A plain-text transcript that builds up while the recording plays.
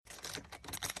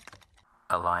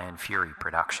a Lion Fury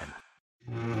production.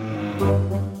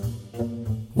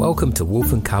 Welcome to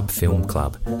Wolf and Cub Film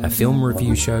Club, a film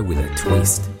review show with a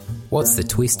twist. What's the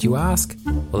twist, you ask?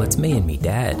 Well, it's me and me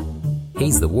dad.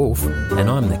 He's the wolf and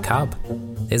I'm the cub.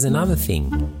 There's another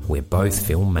thing, we're both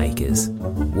filmmakers.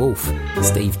 Wolf,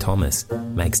 Steve Thomas,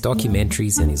 makes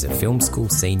documentaries and is a film school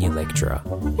senior lecturer.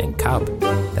 And Cub,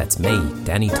 that's me,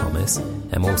 Danny Thomas,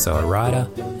 am also a writer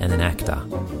and an actor.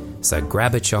 So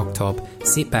grab a choc top,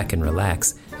 sit back and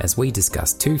relax as we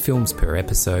discuss 2 films per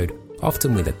episode,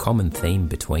 often with a common theme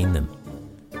between them.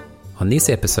 On this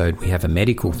episode we have a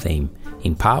medical theme.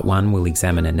 In part 1 we'll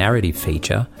examine a narrative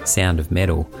feature, Sound of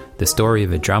Metal, the story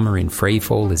of a drummer in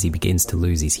freefall as he begins to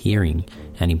lose his hearing,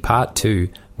 and in part 2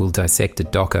 we'll dissect a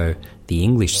doco, The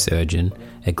English Surgeon,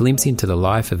 a glimpse into the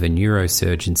life of a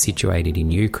neurosurgeon situated in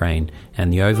Ukraine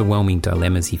and the overwhelming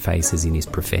dilemmas he faces in his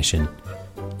profession.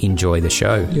 Enjoy the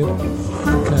show. Yep.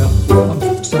 Okay,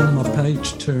 I've done my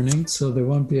page turning so there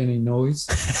won't be any noise.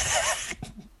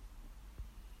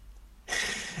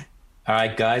 All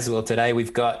right, guys. Well, today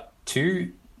we've got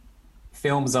 2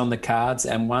 films on the cards,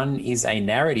 and one is a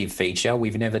narrative feature.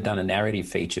 We've never done a narrative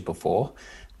feature before.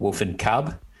 Wolf and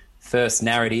Cub, first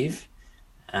narrative,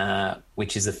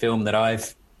 which is a film that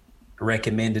I've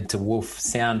recommended to Wolf,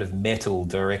 Sound of Metal,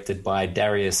 directed by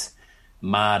Darius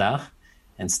Marder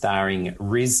and starring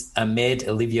Riz Ahmed,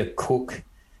 Olivia Cook,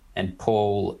 and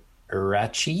Paul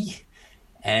Raci.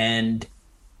 And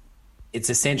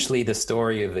it's essentially the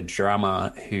story of a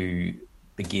drummer who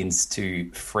begins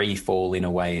to free fall in a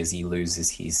way as he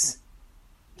loses his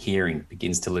hearing,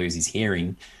 begins to lose his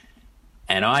hearing.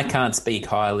 And I can't speak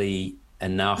highly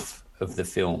enough of the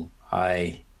film.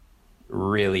 I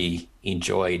really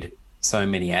enjoyed so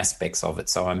many aspects of it.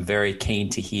 So I'm very keen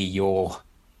to hear your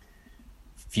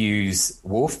views,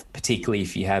 Wolf, particularly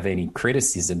if you have any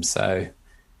criticism. So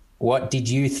what did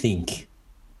you think?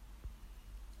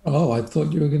 Oh, I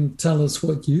thought you were going to tell us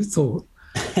what you thought.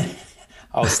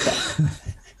 I'll start.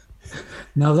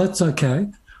 No, that's okay.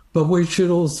 But we should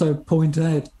also point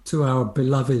out to our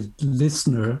beloved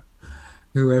listener,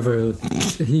 whoever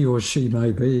he or she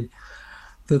may be,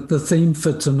 that the theme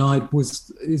for tonight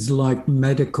is like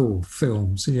medical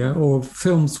films, yeah, or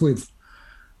films with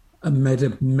a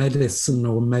medicine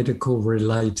or medical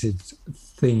related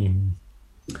theme.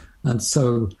 And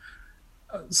so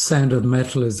Sound of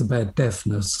Metal is about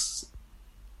deafness.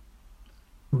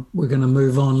 We're going to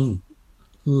move on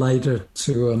later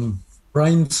to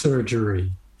brain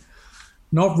surgery.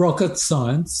 Not rocket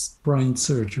science, brain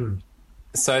surgery.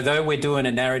 So though we're doing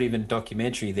a narrative and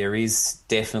documentary, there is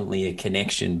definitely a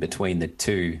connection between the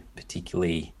two,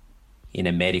 particularly in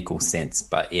a medical sense.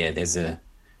 But yeah, there's a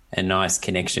nice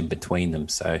connection between them.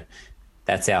 So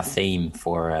that's our theme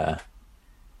for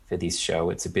this show.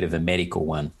 It's a bit of a medical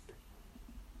one.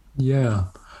 Yeah.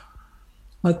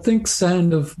 I think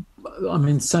Sound of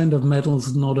Metal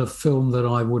is not a film that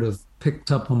I would have picked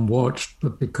up and watched,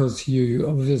 but because you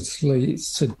obviously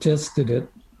suggested it,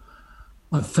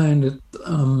 I found it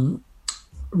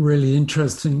really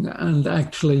interesting. And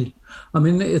actually, I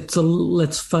mean,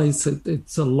 let's face it,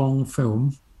 it's a long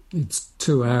film. It's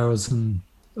 2 hours and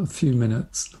a few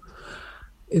minutes.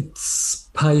 Its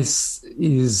pace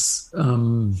is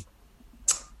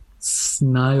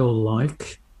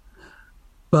snail-like,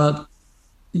 but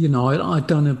you know, I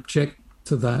don't object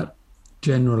to that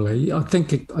generally. I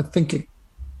think it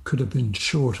could have been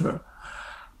shorter,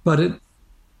 but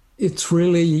it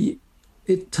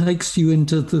takes you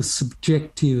into the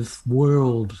subjective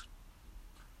world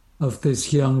of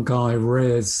this young guy,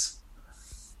 Rez,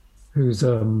 who's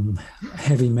a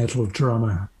heavy metal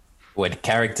drummer. Well,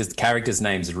 character's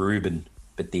name's Ruben,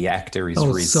 but the actor is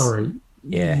Riz. Sorry.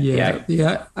 Yeah.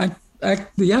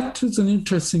 The actor's an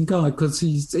interesting guy because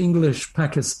he's English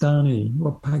Pakistani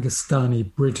or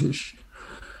Pakistani British,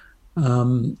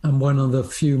 and one of the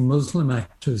few Muslim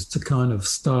actors to kind of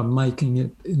start making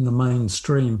it in the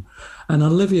mainstream. And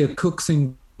Olivia Cook's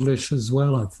English as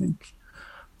well, I think.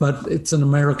 But it's an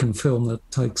American film that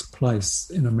takes place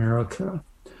in America.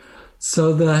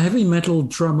 So the heavy metal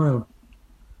drummer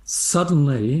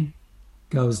suddenly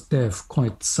goes deaf,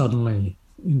 quite suddenly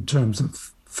in terms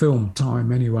of film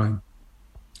time anyway.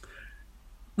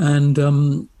 And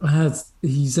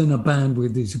he's in a band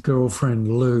with his girlfriend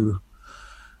Lou,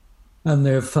 and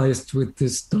they're faced with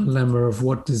this dilemma of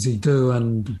what does he do,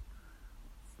 and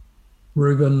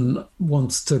Ruben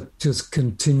wants to just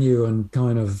continue and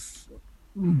kind of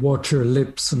watch her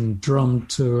lips and drum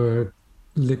to her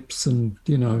lips and,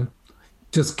 you know,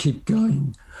 just keep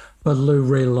going. But Lou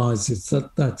realizes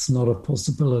that that's not a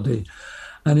possibility.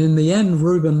 And in the end,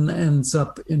 Ruben ends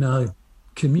up in a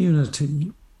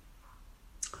community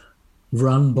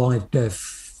run by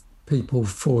deaf people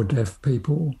for deaf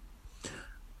people.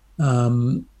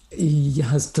 He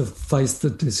has to face the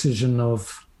decision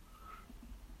of,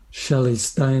 shall he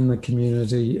stay in the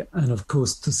community? And of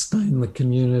course, to stay in the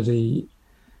community,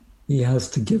 he has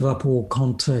to give up all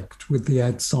contact with the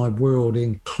outside world,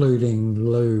 including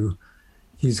Lou,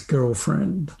 his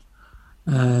girlfriend.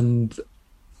 And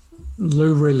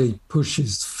Lou really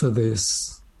pushes for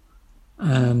this.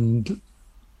 And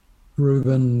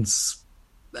Ruben's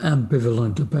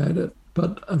ambivalent about it,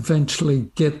 but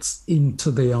eventually gets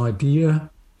into the idea.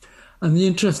 And the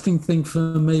interesting thing for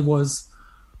me was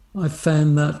I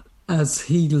found that as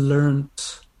he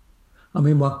learnt,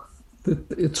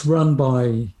 it's run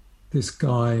by this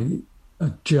guy,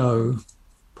 Joe,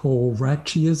 Paul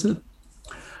Ratchie, is it?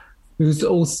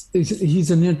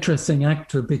 He's an interesting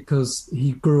actor because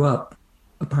he grew up,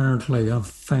 apparently, I've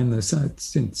found this out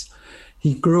since,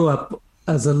 he grew up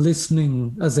as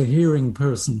a hearing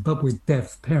person, but with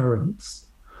deaf parents.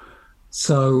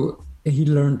 So he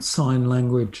learned sign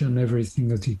language and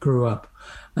everything as he grew up.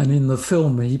 And in the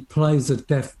film, he plays a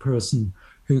deaf person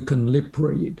who can lip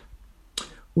read,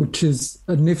 which is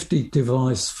a nifty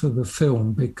device for the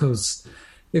film, because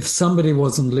if somebody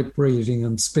wasn't lip reading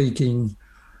and speaking,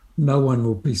 no one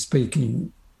would be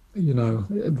speaking,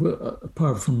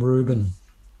 apart from Ruben.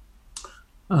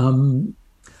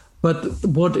 But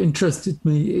what interested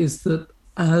me is that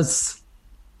as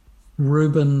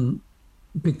Ruben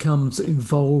becomes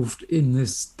involved in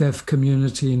this deaf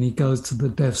community and he goes to the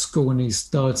deaf school and he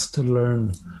starts to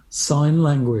learn sign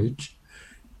language,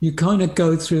 you kind of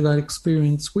go through that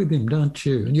experience with him, don't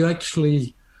you? And you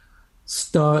actually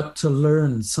start to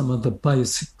learn some of the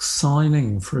basic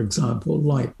signing, for example,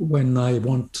 like when they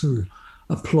want to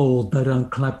applaud, they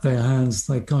don't clap their hands,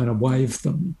 they kind of wave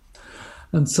them.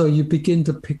 And so you begin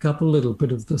to pick up a little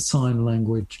bit of the sign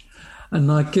language.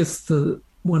 And I guess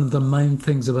one of the main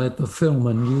things about the film,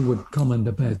 and you would comment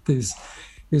about this,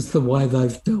 is the way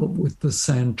they've dealt with the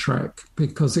soundtrack,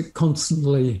 because it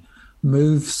constantly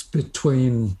moves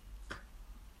between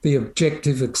the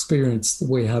objective experience that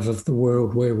we have of the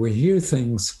world where we hear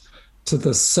things to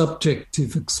the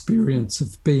subjective experience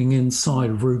of being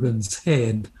inside Ruben's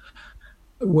head,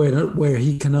 where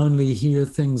he can only hear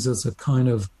things as a kind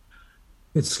of,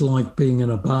 it's like being in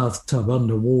a bathtub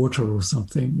underwater or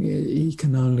something. He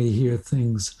can only hear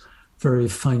things very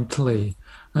faintly.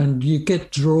 And you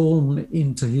get drawn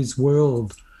into his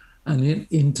world and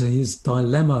into his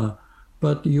dilemma,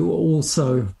 but you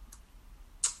also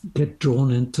get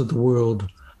drawn into the world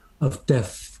of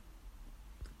deaf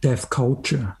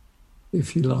culture,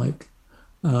 if you like.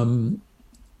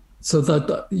 So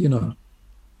that,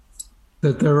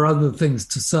 that there are other things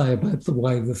to say about the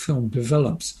way the film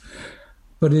develops.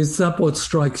 But is that what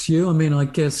strikes you? I mean, I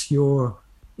guess your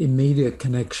immediate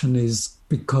connection is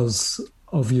because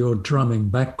of your drumming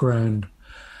background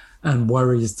and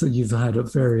worries that you've had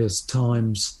at various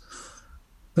times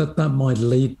that might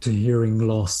lead to hearing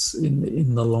loss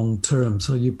in the long term.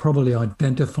 So you probably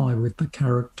identify with the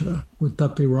character. Would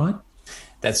that be right?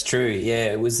 That's true.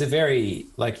 Yeah, it was a very,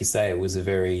 like you say, it was a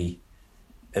very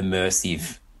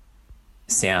immersive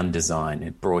sound design.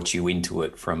 It brought you into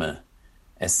it from a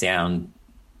sound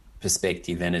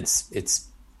perspective, and it's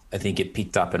I think it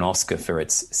picked up an Oscar for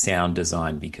its sound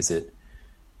design because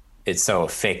it's so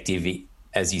effective,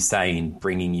 as you say, in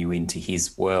bringing you into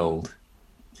his world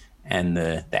and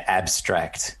the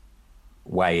abstract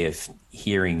way of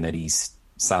hearing that he's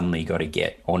suddenly got to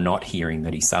get, or not hearing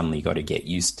that he suddenly got to get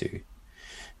used to.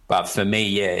 But for me,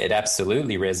 yeah, it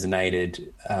absolutely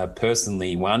resonated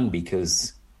personally, one,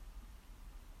 because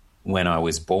when I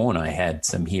was born, I had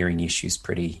some hearing issues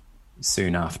pretty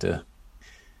soon after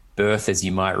birth, as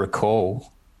you might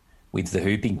recall, with the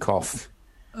whooping cough.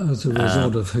 As a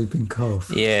result of whooping cough.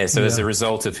 Yeah, so as a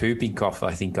result of whooping cough,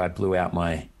 I think I blew out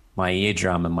my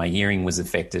eardrum and my hearing was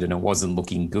affected and it wasn't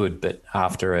looking good. But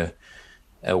after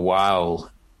a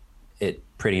while, it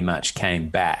pretty much came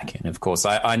back. And, of course,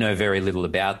 I know very little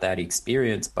about that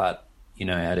experience, but,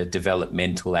 at a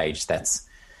developmental age, that's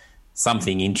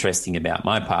something interesting about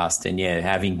my past. And, yeah,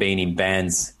 having been in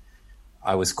bands,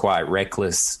 I was quite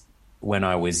reckless when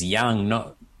I was young,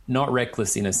 not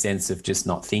reckless in a sense of just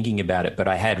not thinking about it, but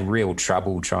I had real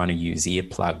trouble trying to use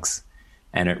earplugs,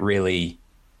 and it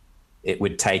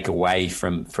would take away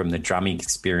from the drumming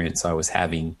experience I was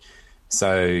having.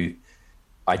 So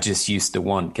I just used to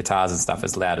want guitars and stuff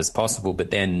as loud as possible, but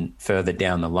then further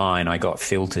down the line, I got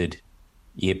filtered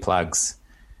earplugs,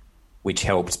 which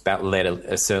helped let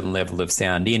a certain level of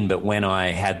sound in. But when I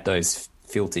had those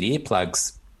filtered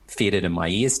earplugs fitted and my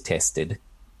ears tested,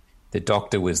 the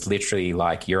doctor was literally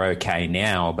like, you're okay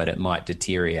now, but it might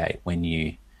deteriorate when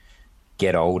you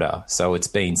get older. So it's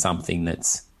been something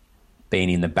that's been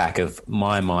in the back of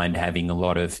my mind, having a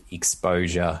lot of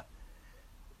exposure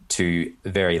to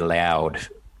very loud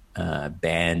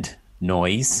band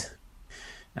noise.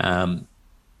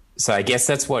 So I guess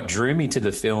that's what drew me to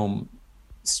the film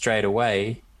straight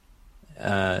away.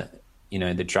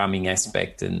 The drumming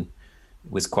aspect, and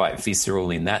was quite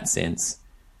visceral in that sense.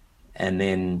 And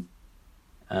then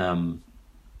to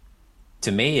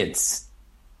me, it's,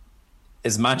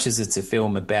 as much as it's a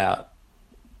film about,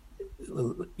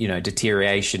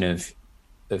 deterioration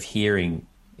of hearing,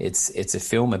 it's a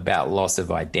film about loss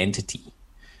of identity.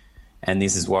 And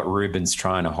this is what Ruben's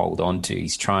trying to hold on to.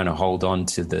 He's trying to hold on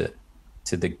to the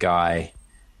guy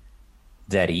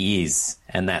that he is,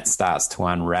 and that starts to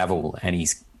unravel, and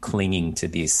he's clinging to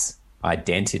this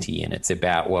identity. And it's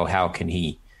about, well, how can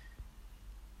he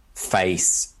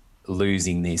face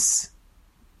losing the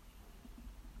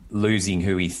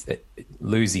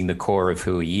core of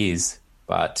who he is,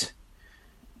 but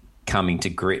coming to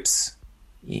grips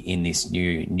in this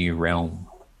new realm.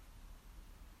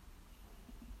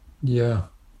 Yeah.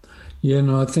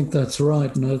 No, I think that's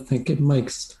right. And I think it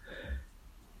makes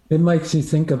you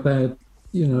think about,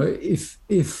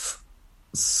 if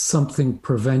something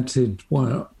prevented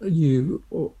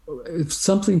if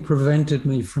something prevented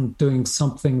me from doing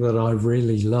something that I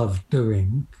really love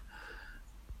doing,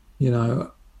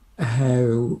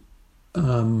 how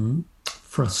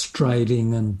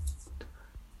frustrating and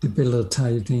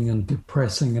debilitating and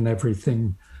depressing and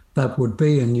everything that would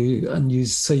be. And you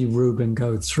see Ruben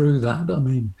go through that. I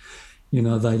mean,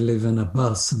 they live in a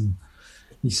bus and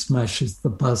he smashes the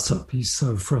bus up. He's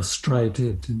so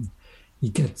frustrated, and he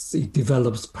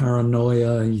develops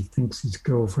paranoia. He thinks his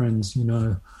girlfriend's,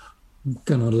 going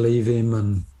to leave him,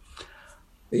 and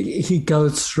he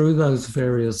goes through those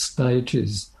various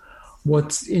stages.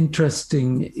 What's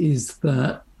interesting is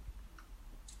that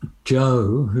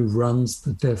Joe, who runs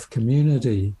the deaf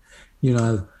community,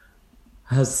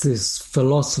 has this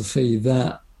philosophy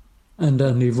that,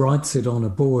 and he writes it on a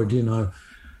board,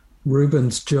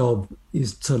 Ruben's job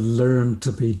is to learn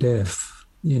to be deaf.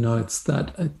 It's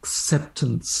that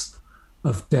acceptance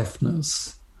of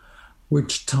deafness,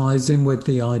 which ties in with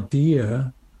the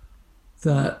idea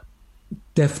that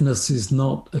deafness is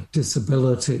not a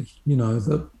disability,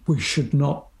 that we should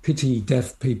not pity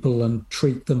deaf people and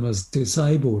treat them as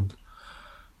disabled,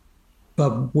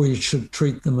 but we should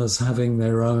treat them as having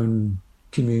their own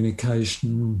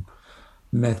communication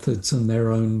methods and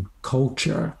their own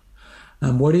culture.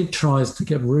 And what he tries to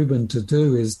get Ruben to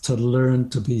do is to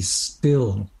learn to be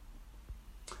still.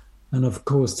 And of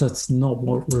course, that's not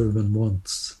what Ruben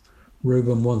wants.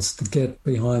 Ruben wants to get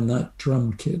behind that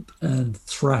drum kit and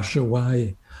thrash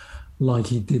away like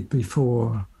he did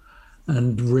before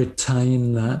and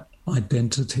retain that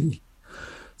identity.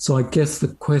 So I guess the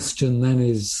question then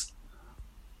is,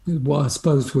 well, I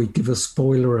suppose we give a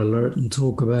spoiler alert and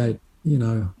talk about,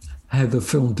 how the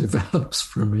film develops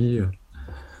from here.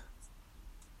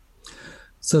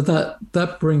 So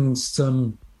that brings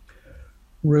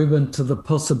Ruben to the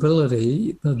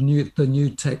possibility, the new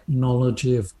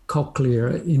technology of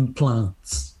cochlear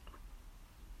implants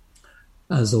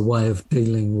as a way of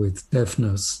dealing with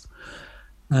deafness.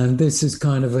 And this is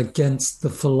kind of against the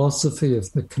philosophy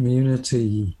of the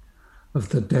community, of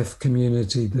the deaf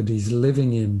community that he's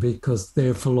living in, because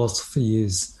their philosophy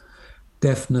is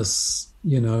deafness,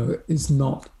 is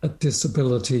not a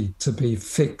disability to be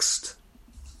fixed.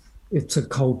 It's a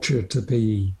culture to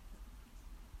be,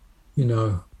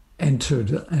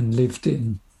 entered and lived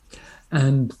in.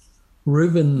 And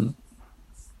Ruben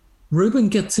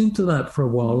gets into that for a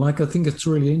while. I think it's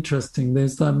really interesting.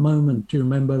 There's that moment, do you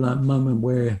remember that moment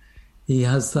where he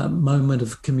has that moment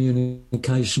of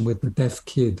communication with the deaf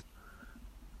kid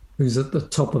who's at the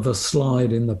top of a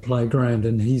slide in the playground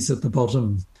and he's at the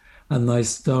bottom, and they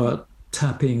start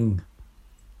tapping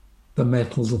the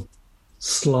metal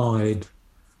slide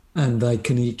and they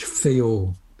can each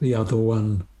feel the other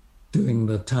one doing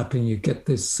the tapping. You get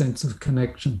this sense of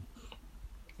connection.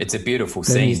 It's a beautiful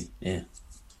scene. Yeah.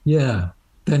 Yeah.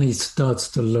 Then he starts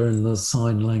to learn the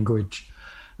sign language,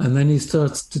 and then he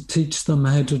starts to teach them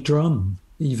how to drum,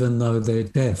 even though they're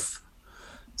deaf.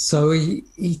 So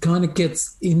he kind of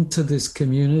gets into this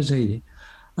community,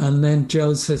 and then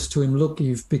Joe says to him, look,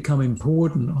 you've become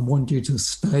important. I want you to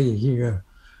stay here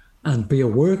and be a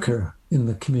worker in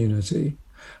the community.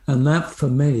 And that, for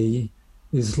me,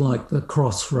 is like the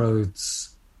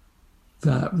crossroads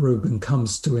that Ruben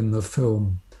comes to in the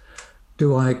film.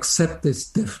 Do I accept this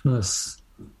deafness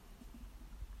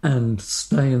and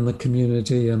stay in the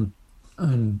community and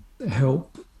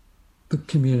help the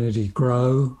community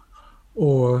grow,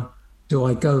 or do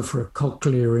I go for a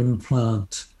cochlear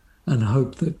implant and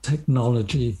hope that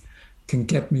technology can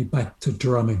get me back to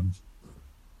drumming?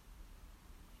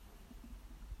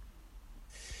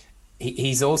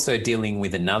 He's also dealing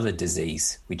with another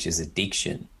disease, which is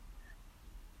addiction.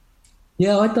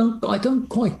 Yeah, I don't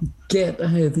quite get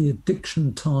how the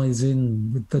addiction ties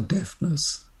in with the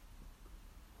deafness.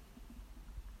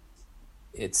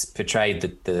 It's portrayed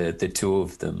that the two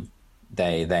of them,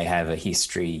 they have a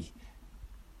history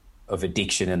of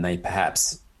addiction, and they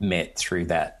perhaps met through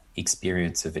that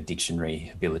experience of addiction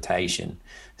rehabilitation.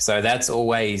 So that's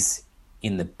always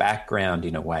in the background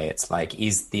in a way. It's like,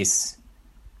 is this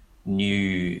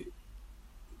new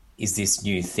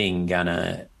thing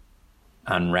gonna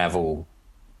unravel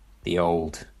the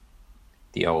old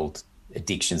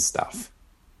addiction stuff?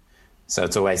 So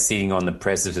it's always sitting on the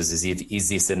precipice as if, is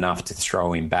this enough to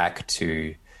throw him back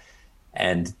to?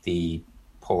 And the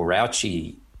Paul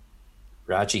Rauchi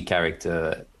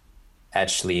character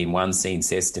actually in one scene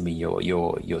says to me, you're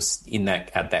in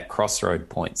that, at that crossroad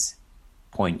point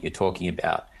you're talking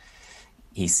about.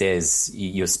 He says,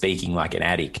 you're speaking like an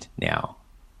addict now,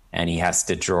 and he has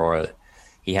to draw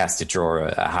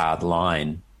a hard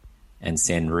line and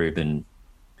send Ruben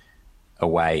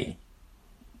away.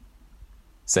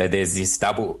 So there's this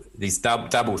double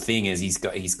thing, as he's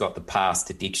got the past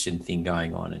addiction thing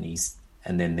going on,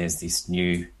 and then there's this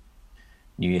new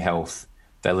health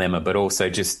dilemma, but also,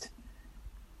 just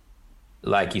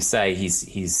like you say,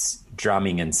 his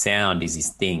drumming and sound is his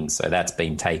thing, so that's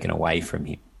been taken away from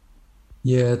him.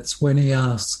 Yeah, it's when he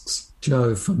asks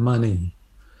Joe for money.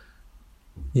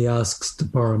 He asks to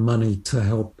borrow money to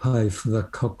help pay for the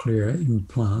cochlear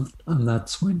implant, and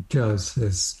that's when Joe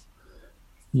says,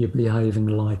 you're behaving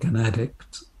like an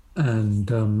addict,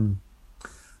 and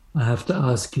I have to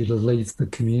ask you to leave the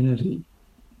community.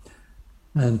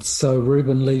 And so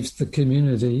Ruben leaves the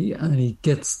community and he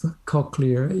gets the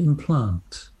cochlear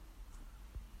implant,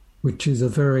 which is a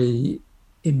very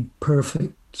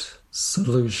imperfect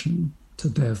solution to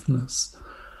deafness,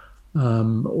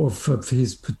 or for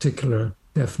his particular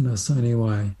deafness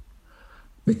anyway,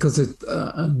 because it's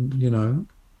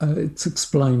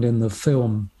explained in the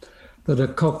film that a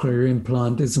cochlear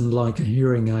implant isn't like a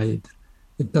hearing aid.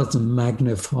 It doesn't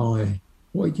magnify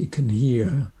what you can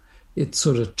hear. It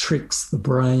sort of tricks the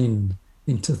brain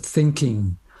into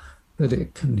thinking that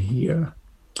it can hear.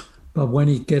 But when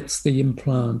he gets the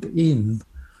implant in,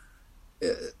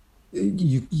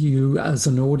 you as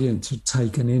an audience are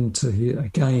taken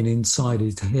inside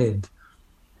his head,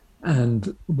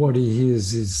 and what he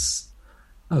hears is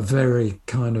a very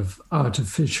kind of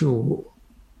artificial,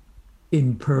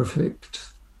 imperfect,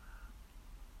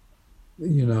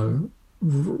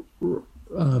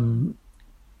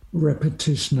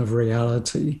 repetition of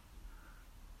reality.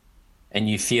 And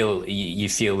you feel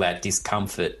that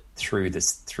discomfort through the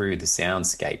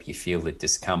soundscape. You feel the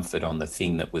discomfort on the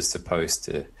thing that was supposed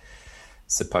to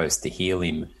heal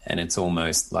him, and it's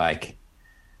almost like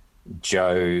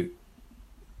Joe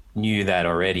knew that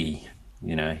already.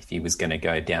 If he was going to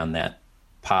go down that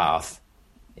path,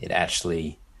 it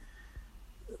actually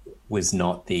was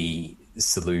not the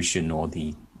solution or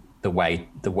the way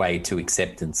to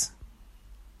acceptance.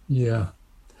 Yeah.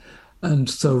 And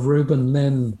so Ruben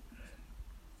then,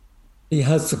 he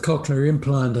has the cochlear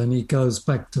implant and he goes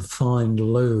back to find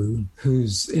Lou,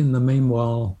 who's in the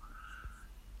meanwhile,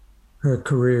 her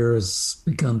career has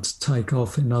begun to take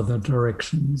off in other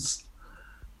directions.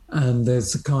 And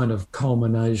there's a kind of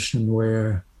culmination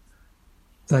where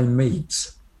they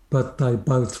meet, but they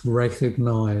both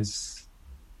recognize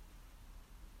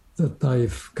that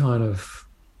they've kind of,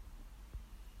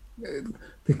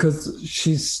 because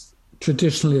she's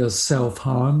traditionally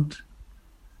self-harmed,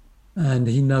 and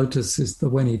he notices that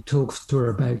when he talks to her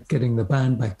about getting the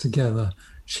band back together,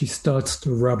 she starts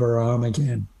to rub her arm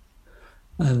again.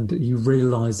 And he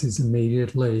realizes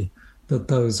immediately that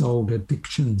those old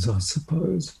addictions, I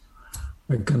suppose,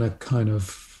 are going to kind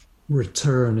of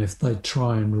return if they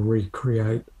try and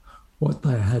recreate what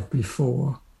they had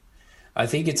before. I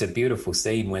think it's a beautiful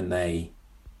scene when they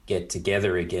get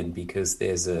together again, because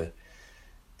there's an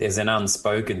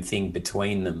unspoken thing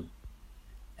between them,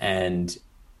 and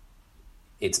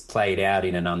it's played out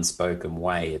in an unspoken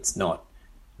way. It's not,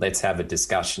 let's have a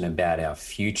discussion about our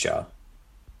future.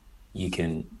 You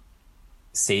can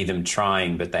see them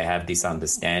trying, but they have this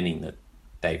understanding that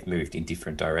they've moved in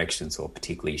different directions, or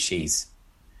particularly she's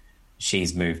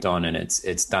moved on, and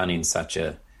it's done in such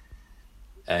a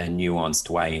nuanced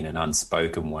way, in an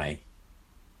unspoken way,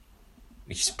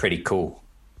 which is pretty cool.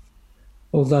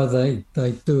 Although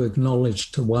they do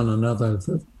acknowledge to one another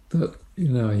that that,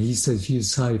 he says, you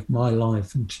saved my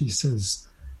life. And she says,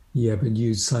 yeah, but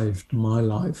you saved my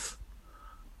life.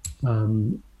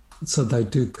 So they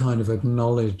do kind of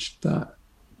acknowledge that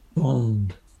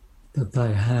bond that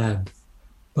they had,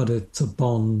 but it's a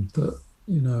bond that,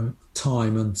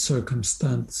 time and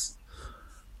circumstance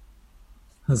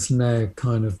has now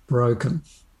kind of broken.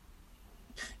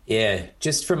 Yeah,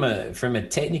 just from a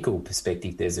technical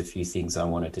perspective, there's a few things I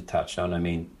wanted to touch on. I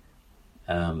mean,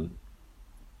 the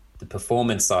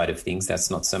performance side of things,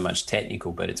 that's not so much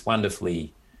technical, but it's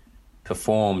wonderfully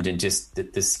performed, and just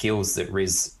the skills that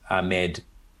Riz Ahmed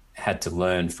had to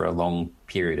learn for a long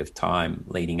period of time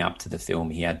leading up to the film.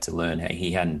 He had to learn,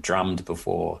 he hadn't drummed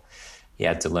before. He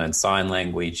had to learn sign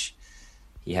language.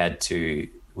 He's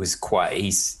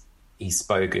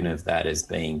spoken of that as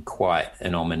being quite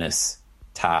an ominous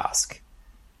task,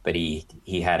 but he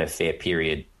had a fair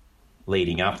period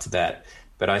leading up to that.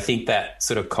 But I think that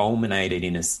sort of culminated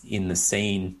in the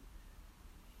scene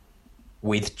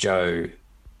with Joe,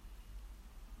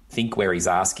 I think, where he's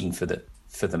asking for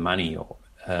the money,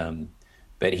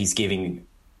 but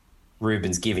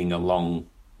Ruben's giving a long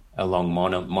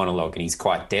monologue, and he's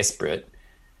quite desperate,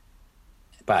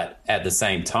 but at the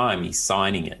same time he's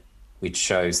signing it, which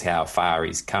shows how far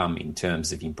he's come in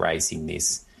terms of embracing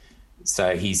this.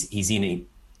 So he's in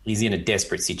a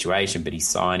desperate situation, but he's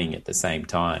signing at the same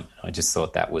time. I just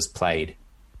thought that was played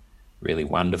really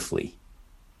wonderfully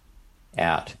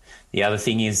out. The other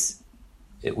thing is,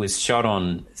 it was shot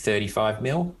on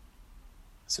 35mm,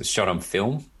 so it was shot on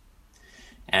film,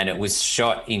 and it was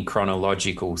shot in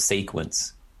chronological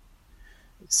sequence.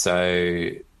 So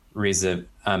Riz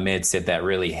Ahmed said that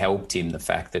really helped him, the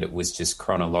fact that it was just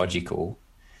chronological,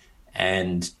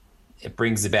 and it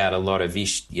brings about a lot of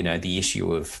the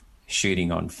issue of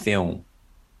shooting on film.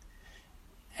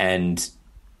 And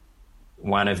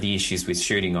one of the issues with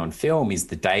shooting on film is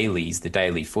the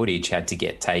daily footage had to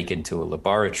get taken to a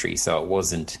laboratory, so it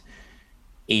wasn't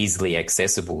easily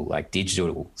accessible like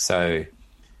digital. So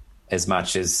as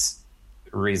much as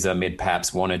Riz Ahmed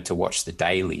perhaps wanted to watch the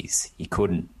dailies, he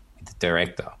couldn't with the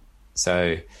director.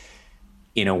 So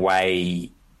in a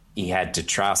way, he had to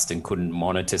trust and couldn't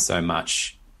monitor so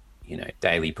much,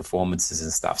 daily performances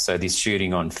and stuff. So this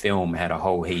shooting on film had a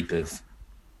whole heap of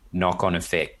knock-on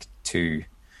effect to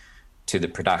the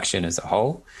production as a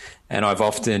whole. And I've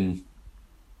often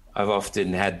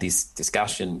had this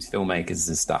discussion with filmmakers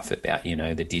and stuff about,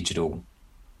 the digital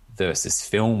versus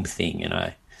film thing. And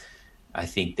I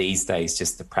think these days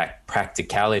just the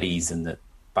practicalities and the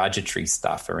budgetary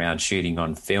stuff around shooting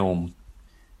on film,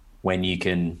 when you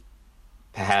can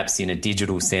perhaps in a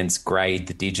digital sense grade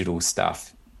the digital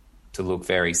stuff to look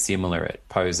very similar, it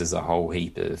poses a whole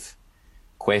heap of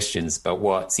questions. But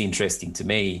what's interesting to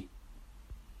me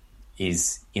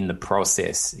is in the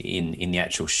process, in the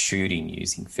actual shooting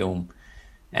using film.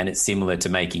 And it's similar to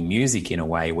making music in a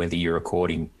way, whether you're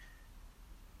recording,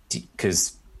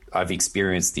 because I've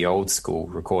experienced the old school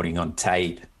recording on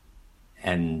tape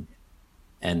and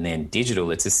then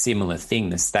digital. It's a similar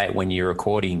thing. When you're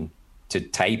recording to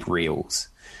tape reels,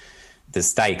 the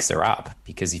stakes are up,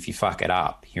 because if you fuck it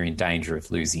up, you're in danger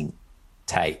of losing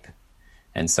tape.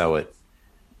 And so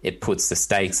it puts the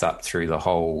stakes up through the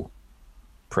whole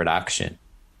production,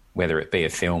 whether it be a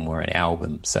film or an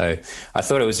album. So I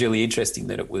thought it was really interesting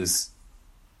that it was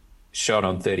shot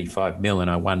on 35mm,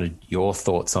 and I wondered your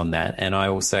thoughts on that. And I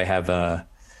also have a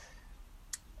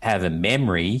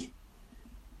memory,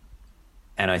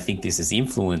 and I think this has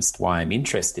influenced why I'm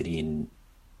interested in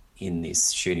this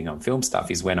shooting on film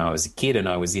stuff, is when I was a kid and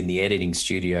I was in the editing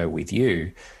studio with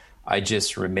you, I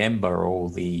just remember all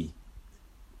the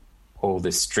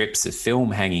strips of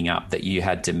film hanging up that you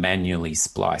had to manually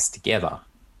splice together.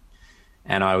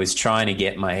 And I was trying to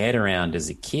get my head around as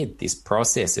a kid this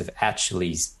process of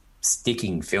actually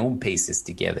sticking film pieces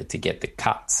together to get the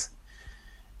cuts.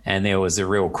 And there was a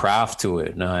real craft to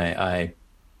it. And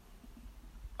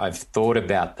I've thought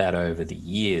about that over the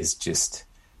years, just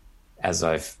as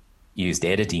I've used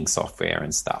editing software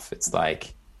and stuff. It's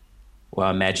like, well,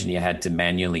 imagine you had to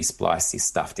manually splice this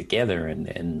stuff together,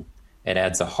 and it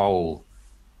adds a whole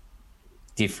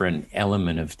different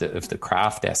element of the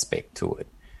craft aspect to it.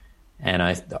 And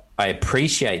I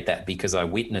appreciate that, because I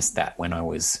witnessed that when I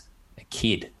was a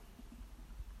kid.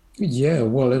 Yeah,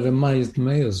 well, it amazed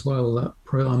me as well.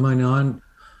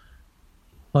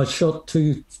 I shot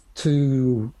two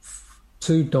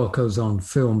docos on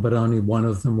film, but only one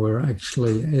of them were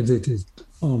actually edited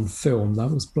on film.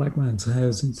 That was Black Man's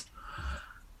Houses.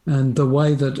 And the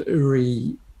way that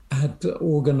Uri had to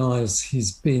organise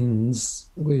his bins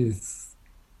with,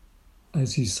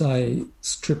 as you say,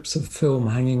 strips of film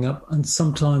hanging up, and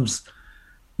sometimes,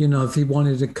 if he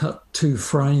wanted to cut 2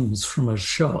 frames from a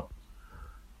shot,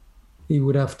 he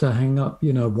would have to hang up,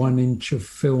 1 inch of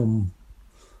film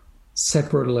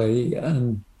separately,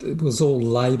 and it was all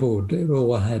labelled. It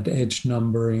all had edge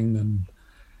numbering, and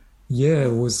yeah,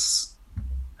 it was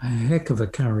a heck of a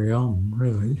carry on,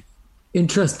 really.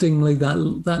 Interestingly,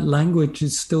 that language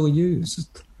is still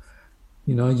used.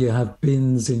 You have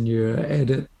bins in your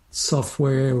edit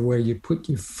software where you put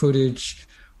your footage.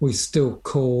 We still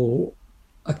call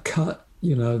a cut,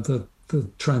 the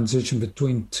transition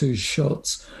between 2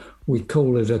 shots. We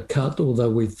call it a cut,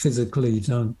 although we physically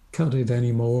don't cut it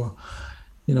anymore.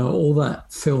 All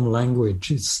that film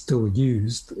language is still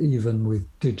used, even with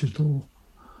digital,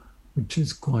 which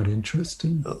is quite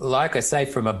interesting. Like I say,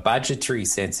 from a budgetary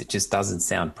sense, it just doesn't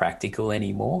sound practical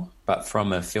anymore. But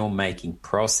from a filmmaking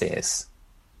process,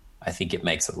 I think it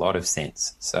makes a lot of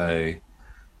sense. So,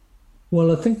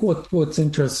 well, I think what's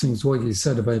interesting is what you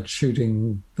said about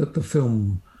shooting, that the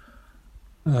film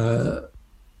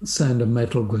Sand and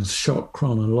Metal was shot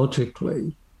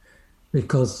chronologically,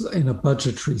 because in a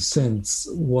budgetary sense,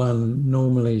 one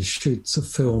normally shoots a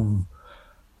film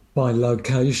by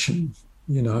location,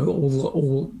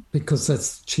 all because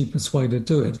that's the cheapest way to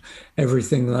do it.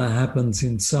 Everything that happens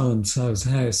in so-and-so's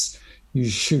house, you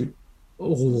shoot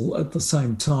all at the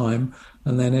same time,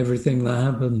 and then everything that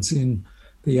happens in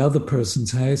the other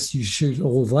person's house, you shoot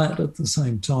all that at the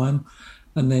same time,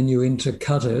 and then you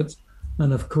intercut it.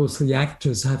 And of course, the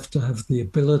actors have to have the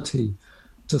ability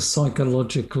to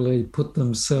psychologically put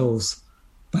themselves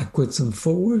backwards and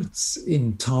forwards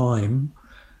in time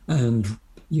and,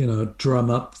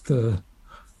 drum up the...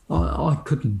 I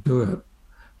couldn't do it,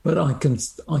 but I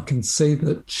can see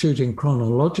that shooting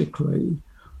chronologically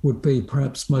would be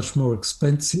perhaps much more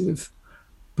expensive,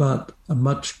 but a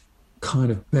much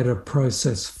kind of better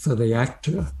process for the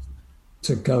actor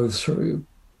to go through.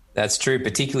 That's true,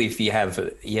 particularly if you have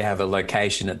a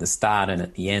location at the start and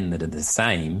at the end that are the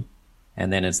same,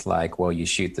 and then it's like, well, you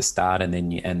shoot the start and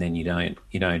then you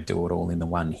don't do it all in the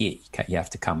one hit. You have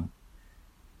to come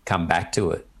back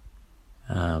to it.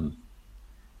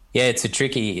 Yeah, it's a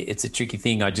tricky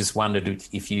thing. I just wondered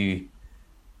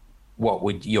what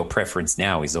would your preference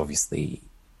now is obviously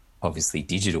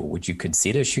digital. Would you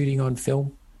consider shooting on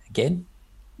film again?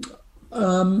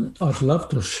 I'd love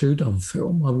to shoot on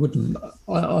film. I wouldn't.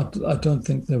 I don't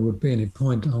think there would be any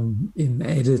point in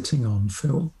editing on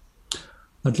film.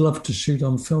 I'd love to shoot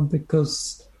on film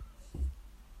because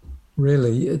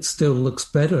really it still looks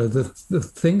better. The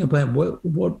thing about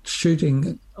what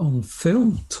shooting on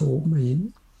film taught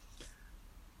me,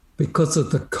 because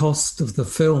of the cost of the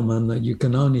film and that you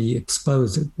can only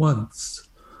expose it once,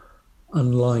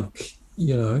 unlike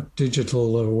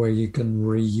digital, or where you can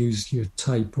reuse your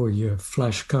tape or your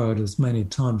flash card as many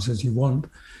times as you want.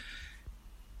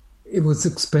 It was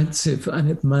expensive, and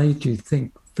it made you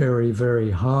think very,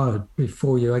 very hard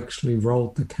before you actually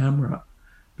rolled the camera,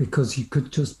 because you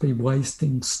could just be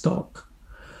wasting stock.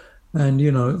 And,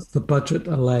 the budget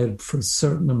allowed for a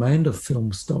certain amount of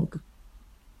film stock.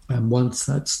 And once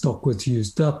that stock was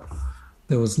used up,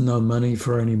 there was no money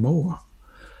for any more.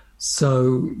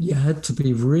 So you had to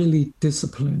be really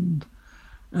disciplined,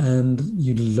 and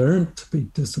you learned to be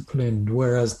disciplined.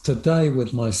 Whereas today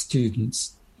with my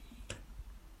students,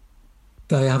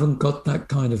 they haven't got that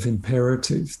kind of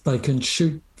imperative. They can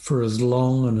shoot for as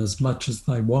long and as much as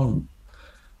they want,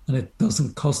 and it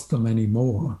doesn't cost them any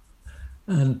more.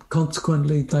 And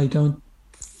consequently, they don't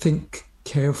think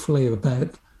carefully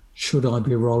about, should I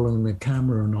be rolling the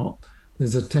camera or not?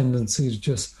 There's a tendency to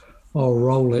just, I'll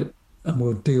roll it and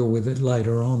we'll deal with it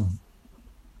later on.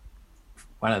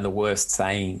 One of the worst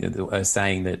saying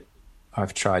that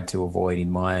I've tried to avoid in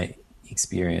my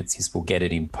experience is, we'll get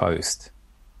it in post.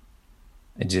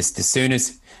 And just as soon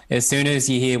as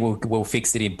you hear we'll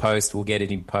fix it in post, we'll get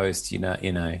it in post.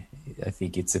 I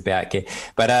think it's about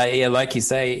but like you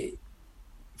say,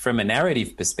 from a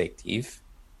narrative perspective,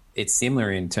 it's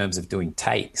similar in terms of doing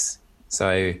takes.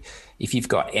 So if you've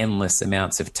got endless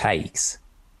amounts of takes,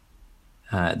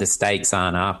 the stakes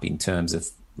aren't up in terms of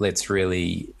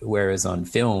whereas on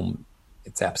film,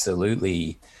 it's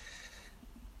absolutely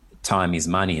time is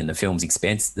money, and the film's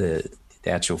the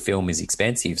actual film is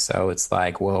expensive. So it's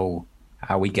like, well,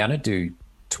 are we going to do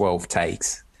 12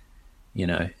 takes?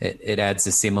 It adds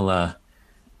a similar,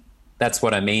 that's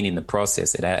what I mean in the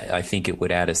process. I think it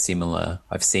would add a similar,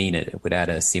 I've seen it would add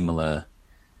a similar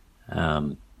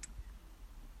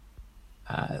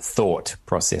thought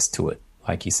process to it,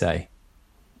 like you say.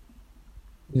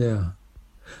 Yeah.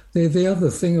 The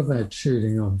other thing about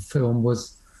shooting on film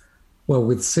was, well,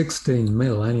 with 16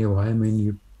 mil anyway, I mean,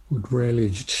 you would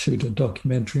rarely shoot a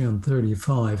documentary on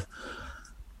 35.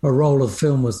 a roll of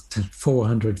film was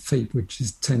 400 feet, which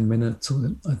is 10 minutes,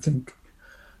 I think.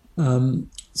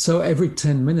 So every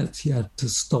 10 minutes you had to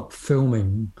stop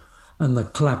filming, and the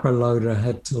clapper loader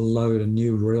had to load a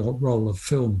new roll of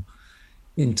film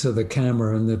into the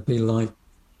camera, and there'd be like,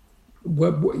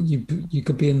 you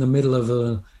could be in the middle of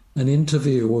an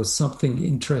interview or something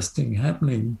interesting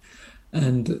happening,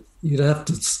 and you'd have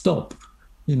to stop,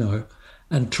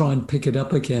 and try and pick it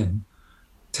up again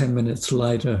 10 minutes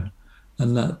later.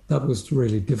 And that was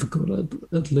really difficult.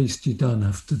 At least you don't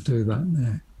have to do that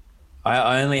now.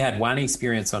 I only had one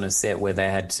experience on a set where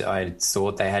I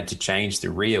thought they had to change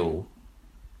the reel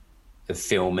of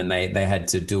film, and they had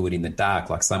to do it in the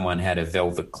dark. Like someone had a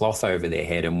velvet cloth over their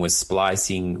head and was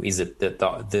splicing, is it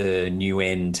the new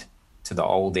end to the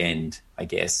old end, I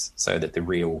guess, so that the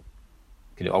reel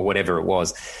could, or whatever it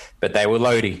was. But they were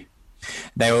loading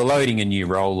a new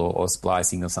roll or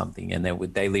splicing or something, and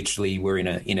they literally were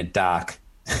in a dark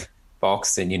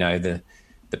box, and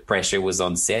the pressure was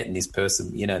on set, and this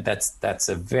person, that's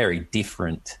a very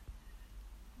different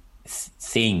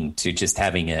thing to just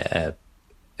having a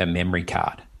memory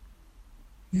card.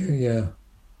 Yeah.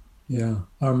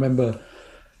 I remember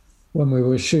when we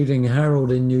were shooting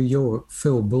Harold in New York,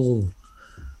 Phil Bull,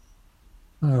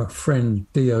 our friend,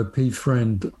 DOP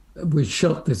friend, we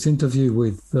shot this interview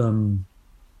with, it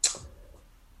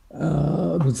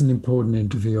was an important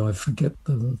interview. I forget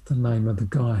the name of the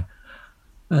guy.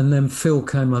 And then Phil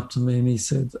came up to me and he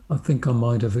said, I think I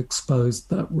might have exposed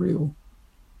that reel.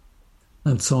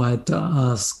 And so I had to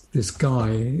ask this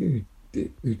guy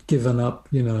who'd given up,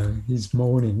 his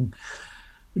morning,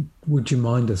 would you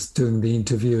mind us doing the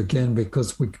interview again?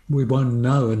 Because we won't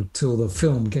know until the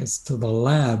film gets to the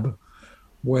lab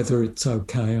whether it's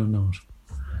okay or not.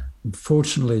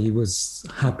 Unfortunately, he was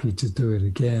happy to do it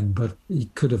again, but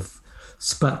he could have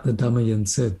spat the dummy and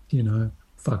said,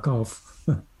 fuck off.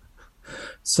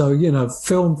 So,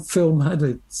 film had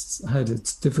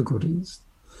its difficulties,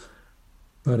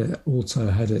 but it also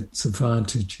had its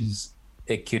advantages.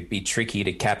 It could be tricky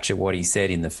to capture what he said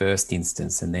in the first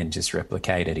instance and then just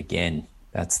replicate it again.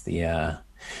 That's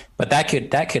but that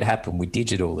could happen with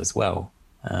digital as well.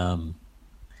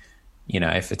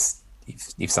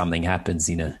 If something happens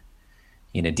in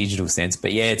a digital sense.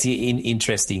 But yeah, it's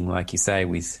interesting, like you say,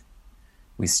 with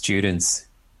students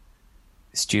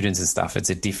and stuff. It's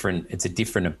a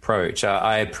different approach.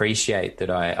 I appreciate that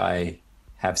I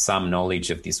have some knowledge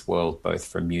of this world, both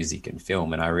from music and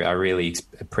film, and I really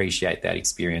appreciate that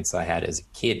experience I had as a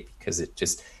kid, because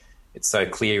it's so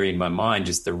clear in my mind,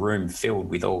 just the room filled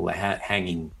with all the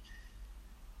hanging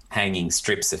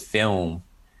strips of film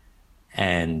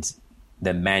and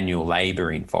the manual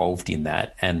labor involved in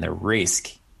that, and the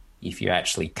risk, if you're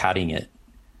actually cutting it,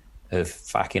 of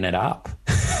fucking it up.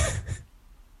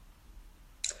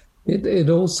 It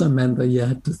also meant that you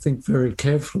had to think very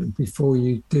carefully before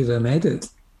you did an edit,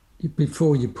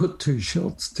 before you put two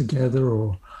shots together,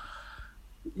 or,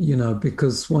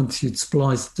 because once you'd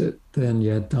spliced it, then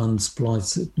you had to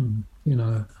unsplice it, and,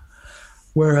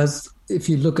 Whereas if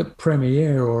you look at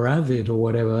Premiere or Avid or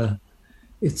whatever,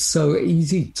 it's so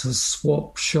easy to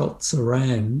swap shots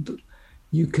around.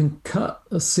 You can cut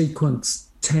a sequence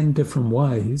 10 different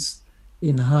ways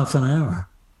in half an hour.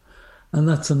 And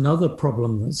that's another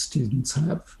problem that students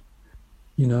have.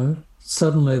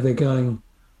 Suddenly they're going,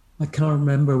 I can't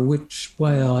remember which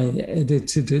way I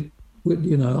edited it.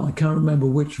 I can't remember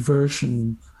which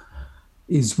version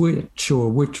is which, or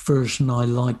which version I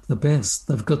like the best.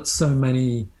 They've got so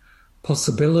many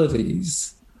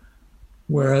possibilities.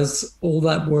 Whereas all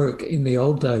that work in the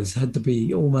old days had to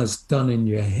be almost done in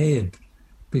your head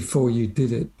before you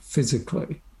did it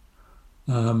physically.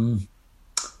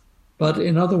 But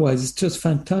in other ways, it's just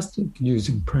fantastic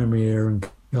using Premiere and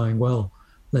going, well,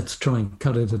 let's try and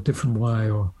cut it a different way,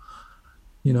 or,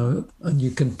 and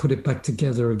you can put it back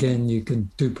together again. You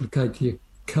can duplicate your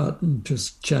cut and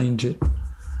just change it.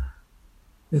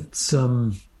 It's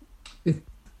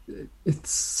it's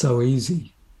so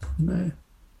easy,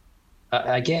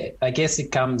 I guess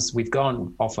it comes. We've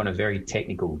gone off on a very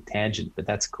technical tangent, but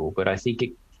that's cool. But I think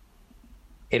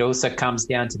it also comes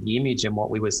down to the image and what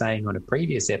we were saying on a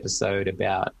previous episode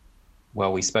about.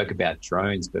 Well, we spoke about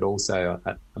drones, but also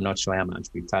I'm not sure how much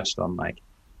we've touched on like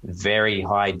very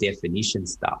high definition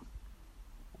stuff.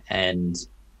 And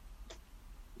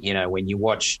when you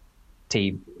watch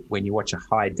a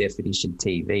high definition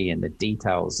TV and the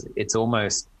details, it's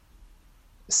almost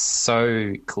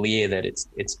so clear that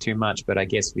it's too much. But I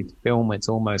guess with film, it's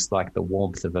almost like the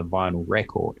warmth of a vinyl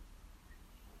record.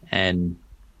 And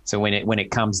so when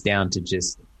it comes down to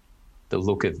just the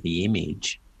look of the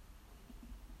image,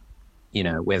 you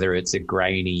know, whether it's a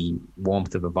grainy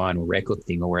warmth of a vinyl record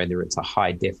thing or whether it's a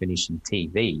high definition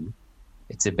TV,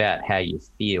 it's about how you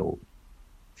feel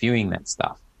viewing that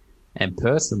stuff. And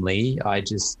personally, I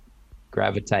just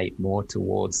gravitate more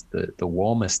towards the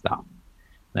warmer stuff.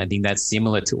 And I think that's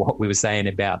similar to what we were saying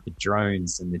about the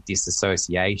drones and the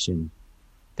disassociation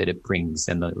that it brings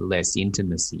and the less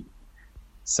intimacy.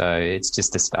 So it's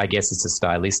just, I guess it's a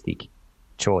stylistic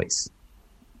choice.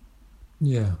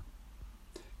 Yeah.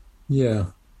 Yeah.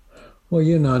 Well,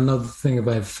 you know, another thing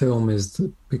about film is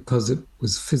that because it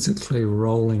was physically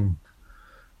rolling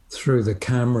through the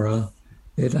camera,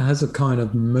 it has a kind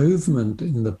of movement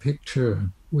in the picture,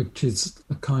 which is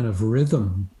a kind of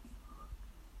rhythm.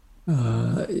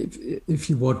 If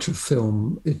you watch a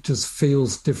film, it just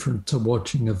feels different to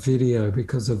watching a video,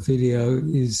 because a video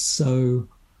is so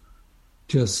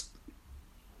just,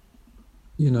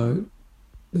 you know,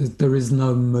 there is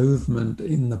no movement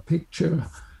in the picture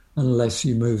unless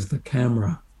you move the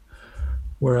camera.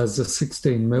 Whereas a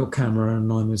 16mm camera, and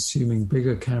I'm assuming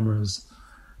bigger cameras,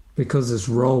 because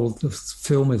the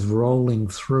film is rolling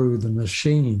through the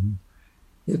machine,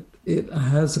 it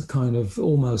has a kind of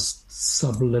almost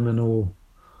subliminal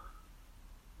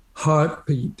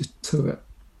heartbeat to it.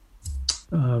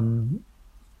 And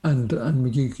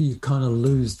you kind of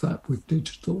lose that with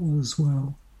digital as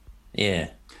well.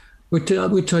 Yeah. Which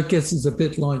I guess is a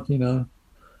bit like, you know,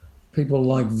 people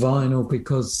like vinyl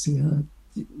because, you know,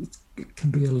 it can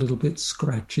be a little bit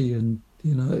scratchy and,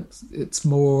 you know, it's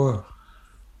more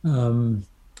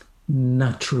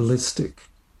naturalistic,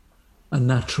 a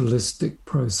naturalistic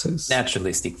process.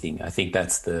 Naturalistic thing. I think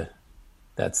that's the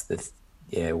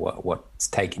what's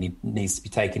needs to be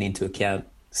taken into account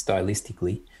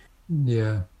stylistically.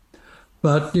 Yeah.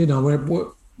 But, you know,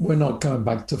 we're not going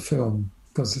back to film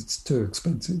because it's too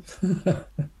expensive,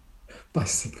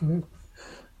 basically.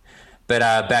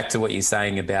 But back to what you're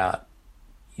saying about,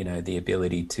 you know, the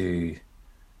ability to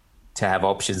have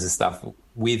options and stuff.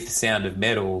 With Sound of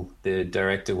Metal, the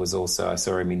director was also, I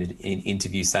saw him in an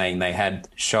interview saying they had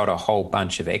shot a whole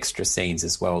bunch of extra scenes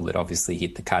as well that obviously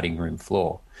hit the cutting room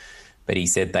floor. But he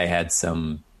said they had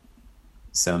some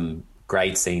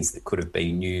great scenes that could have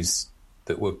been used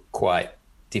that were quite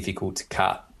difficult to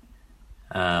cut.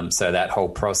 So that whole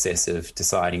process of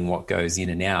deciding what goes in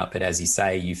and out. But as you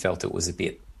say, you felt it was a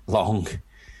bit long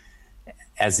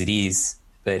as it is.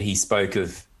 But he spoke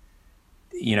of,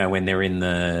 you know, when they're in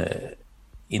the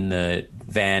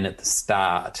van at the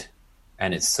start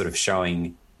and it's sort of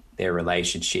showing their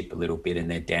relationship a little bit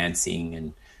and they're dancing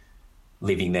and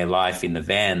living their life in the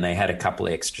van, they had a couple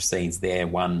of extra scenes there.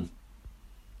 One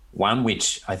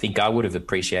which I think I would have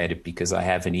appreciated because I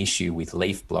have an issue with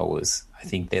leaf blowers. I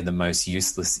think they're the most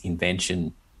useless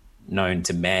invention known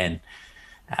to man.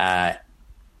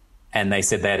 And they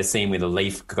said they had a scene with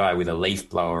a guy with a leaf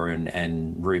blower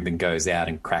and Ruben goes out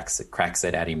and cracks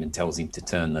it at him and tells him to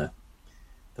turn the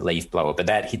leaf blower. But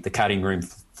that hit the cutting room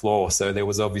floor. So there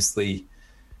was obviously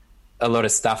a lot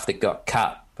of stuff that got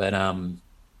cut. But,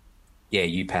 yeah,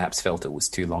 you perhaps felt it was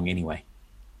too long anyway.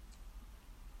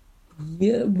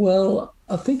 Yeah, well,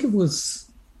 I think it's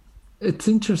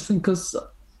interesting because,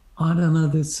 I don't know,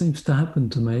 this seems to happen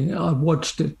to me. I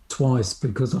watched it twice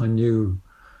because I knew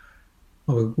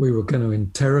we were going to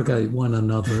interrogate one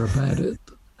another about it.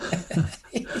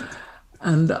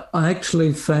 And I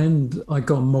actually found I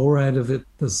got more out of it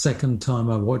the second time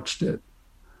I watched it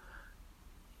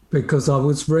because I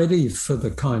was ready for the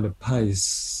kind of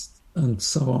pace and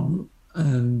so on.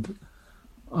 And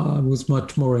I was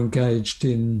much more engaged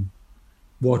in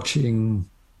watching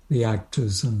the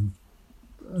actors and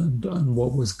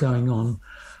what was going on.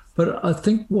 But I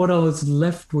think what I was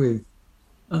left with,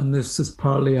 and this is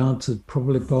partly answered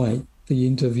probably by the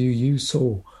interview you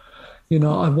saw, you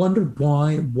know, I wondered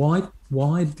why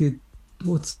did,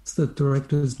 what's the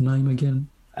director's name again?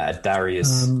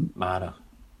 Darius Marder.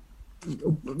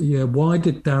 Yeah, why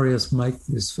did Darius make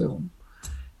this film?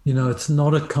 You know, it's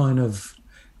not a kind of,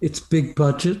 it's big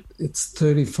budget, it's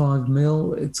 35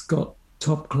 mil, it's got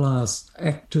top class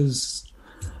actors,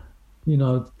 you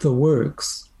know, the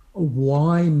works.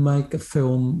 Why make a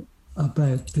film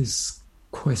about this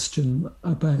question,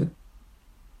 about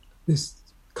this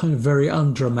kind of very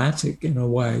undramatic, in a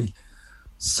way,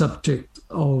 subject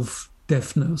of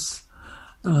deafness?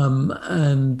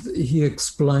 And he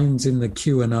explains in the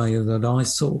Q&A that I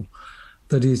saw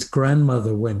that his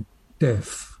grandmother went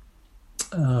deaf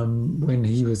when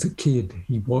he was a kid.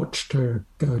 He watched her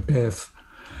go deaf,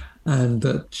 and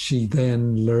that she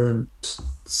then learned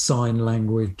sign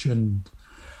language and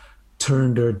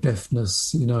turned her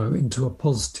deafness, you know, into a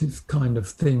positive kind of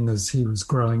thing as he was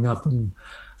growing up, and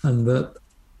that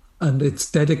and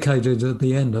it's dedicated at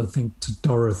the end, I think, to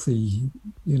Dorothy.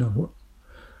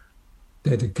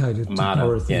 Dedicated to Marta,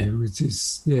 Dorothy, yeah.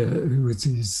 who was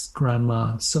his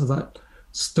grandma. So that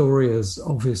story has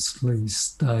obviously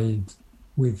stayed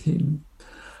with him.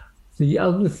 The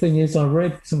other thing is, I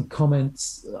read some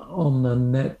comments on the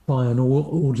net by an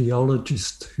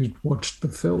audiologist who'd watched the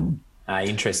film.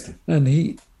 Interesting. And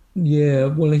he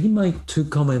made two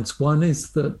comments. One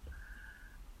is that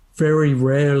very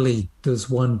rarely does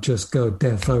one just go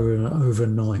deaf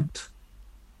overnight,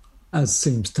 as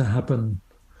seems to happen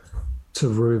to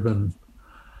Ruben.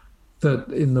 That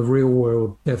in the real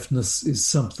world, deafness is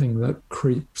something that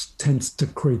tends to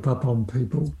creep up on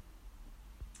people,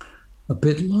 a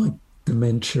bit like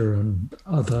dementia and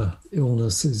other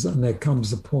illnesses. And there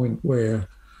comes a point where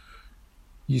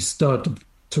you start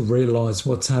to realize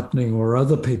what's happening, or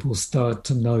other people start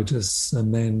to notice,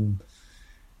 and then,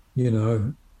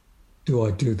 do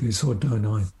I do this or don't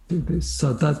I do this?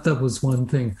 So that was one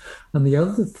thing. And the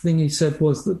other thing he said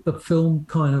was that the film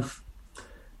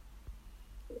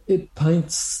it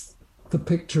paints the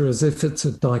picture as if it's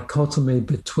a dichotomy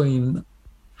between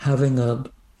having a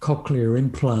cochlear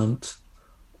implant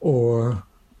or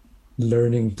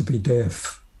learning to be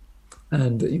deaf.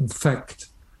 And in fact,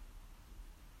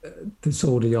 this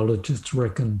audiologist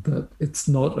reckoned that it's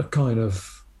not a kind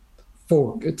of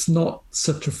fork, it's not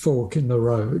such a fork in the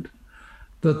road,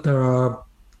 that there are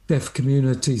deaf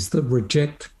communities that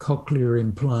reject cochlear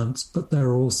implants, but there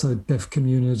are also deaf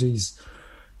communities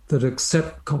that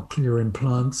accept cochlear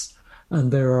implants,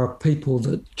 and there are people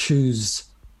that choose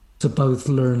to both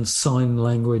learn sign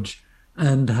language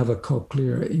and have a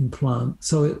cochlear implant.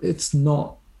 So it's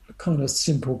not a kind of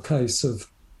simple case of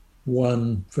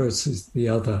one versus the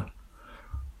other,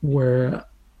 where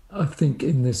I think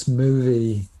in this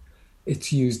movie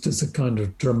it's used as a kind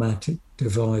of dramatic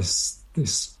device,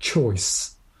 this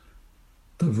choice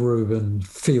that Ruben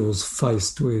feels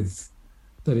faced with,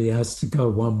 that he has to go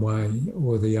one way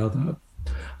or the other,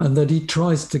 and that he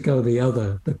tries to go the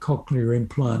other, the cochlear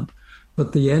implant.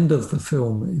 But the end of the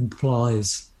film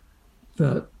implies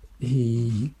that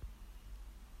he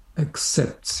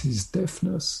accepts his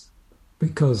deafness,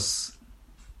 because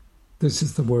this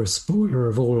is the worst spoiler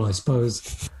of all, I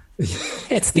suppose.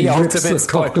 It's the ultimate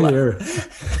spoiler.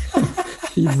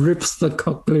 He rips the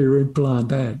cochlear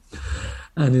implant out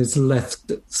and is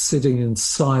left sitting in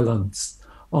silence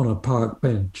on a park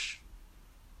bench,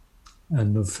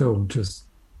 and the film just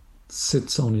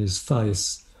sits on his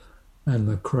face and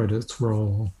the credits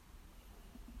roll,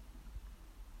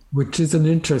 which is an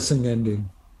interesting ending.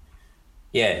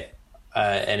 Yeah,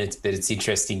 and it's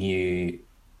interesting you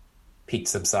picked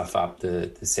some stuff up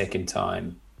the second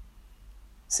time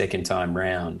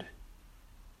round.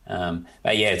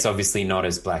 But yeah, it's obviously not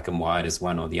as black and white as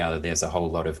one or the other. There's a whole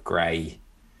lot of grey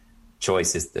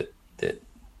choices that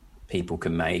people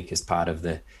can make as part of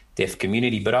the deaf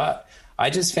community. But I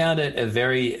just found it a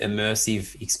very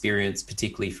immersive experience,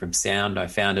 particularly from sound. I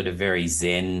found it a very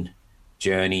zen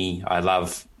journey. I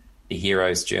love the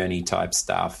hero's journey type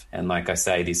stuff. And like I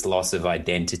say, this loss of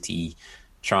identity,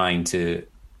 trying to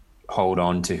hold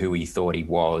on to who he thought he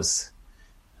was,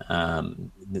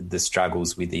 the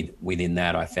struggles within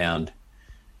that I found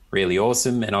really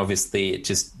awesome. And obviously it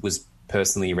just was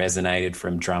personally resonated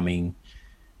from drumming,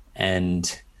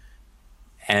 and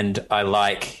I'm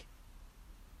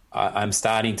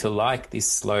starting to like this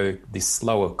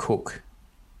slower Cook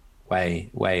way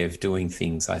of doing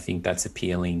things. I think that's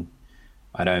appealing.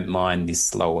 I don't mind this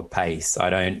slower pace.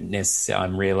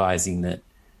 I'm realizing that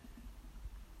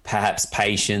perhaps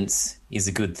patience is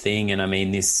a good thing. And I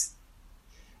mean, this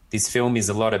film is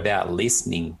a lot about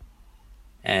listening.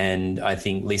 And I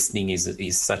think listening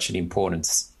is such an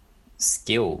important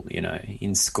skill.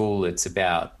 In school, it's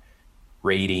about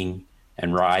reading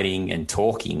and writing and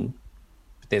talking,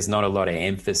 but there's not a lot of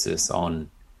emphasis on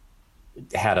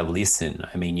how to listen.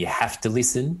 I mean, you have to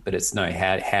listen, but it's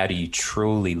how do you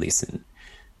truly listen?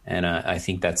 And I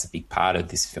think that's a big part of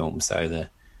this film. So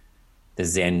the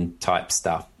Zen type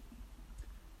stuff.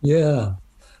 Yeah,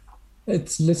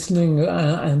 it's listening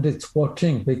and it's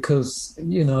watching, because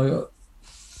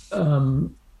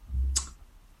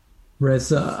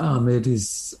Reza Ahmed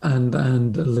and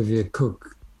Olivia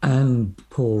Cook and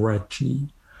Paul Ratchie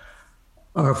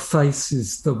are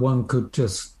faces that one could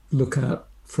just look at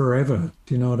forever.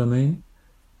 Do you know what I mean?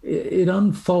 It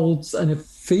unfolds and it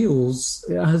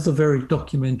has a very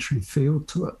documentary feel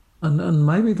to it. And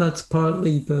maybe that's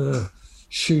partly the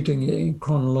shooting in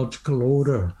chronological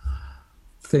order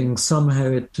thing. Somehow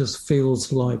it just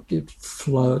feels like it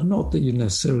flowed. Not that you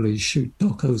necessarily shoot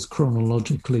docos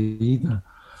chronologically either,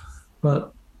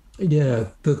 but yeah,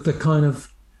 the kind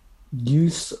of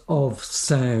use of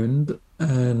sound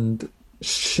and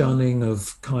shunning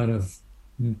of kind of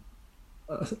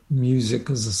music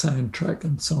as a soundtrack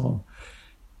and so on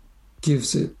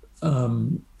gives it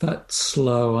that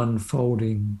slow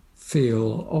unfolding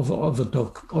feel of a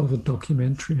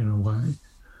documentary in a way,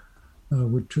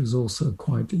 which was also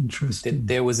quite interesting.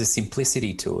 There was a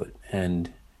simplicity to it,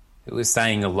 and it was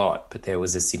saying a lot, but there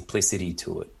was a simplicity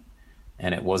to it,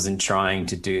 and it wasn't trying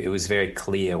to do. It was very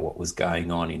clear what was going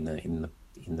on in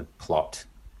the plot.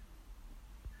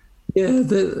 Yeah,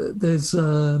 there's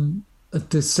a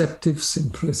deceptive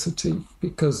simplicity,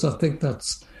 because I think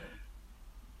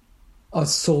I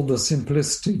saw the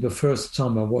simplicity the first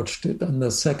time I watched it, and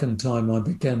the second time I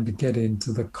began to get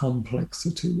into the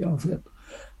complexity of it.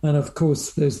 And of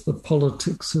course, there's the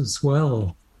politics as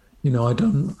well. You know,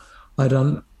 the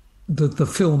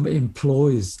film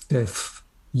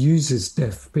uses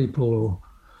deaf people or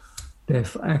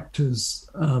deaf actors.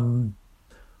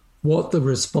 What the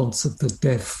response of the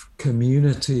deaf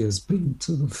community has been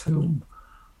to the film,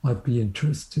 I'd be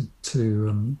interested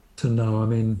to know. I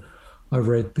mean, I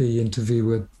read the interview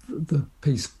with the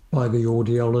piece by the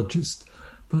audiologist,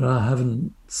 but I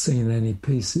haven't seen any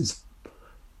pieces.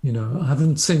 You know, I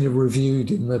haven't seen it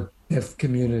reviewed in the deaf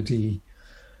community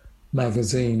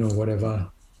magazine or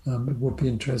whatever. It would be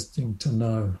interesting to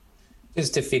know.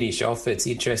 Just to finish off, it's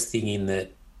interesting in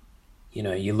that, you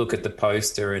know, you look at the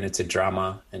poster and it's a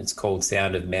drummer and it's called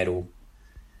Sound of Metal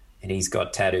and he's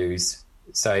got tattoos.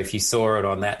 So if you saw it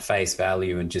on that face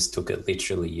value and just took it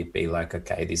literally, you'd be like,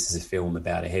 okay, this is a film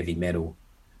about a heavy metal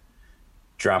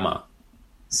drummer.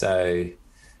 So,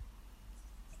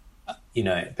 you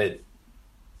know, but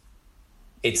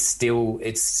it still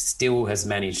has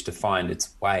managed to find its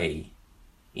way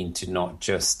into not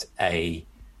just a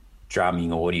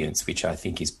drumming audience, which I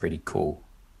think is pretty cool.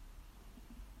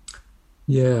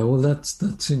 Yeah, well,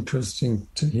 that's interesting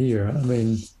to hear. I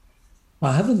mean,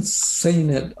 I haven't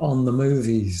seen it on the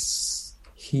movies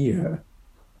here.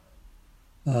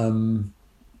 But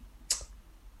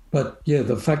yeah,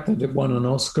 the fact that it won an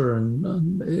Oscar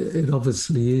and it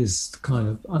obviously is kind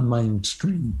of a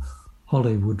mainstream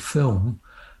Hollywood film,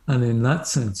 and in that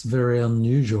sense, very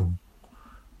unusual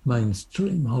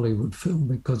mainstream Hollywood film,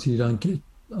 because you don't get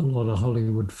a lot of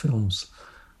Hollywood films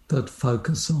that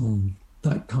focus on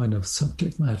that kind of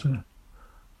subject matter,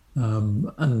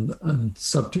 and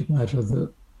subject matter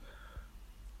that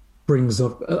brings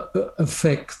up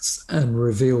affects and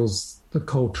reveals the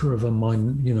culture of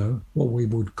what we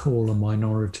would call a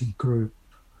minority group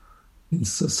in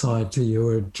society, who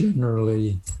are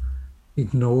generally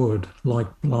ignored, like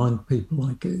blind people,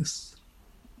 I guess.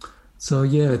 So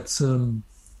yeah, it's an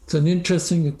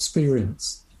interesting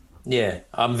experience. Yeah,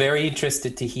 I'm very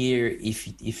interested to hear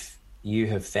if you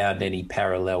have found any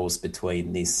parallels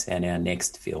between this and our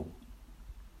next film.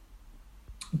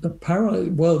 The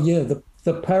parallels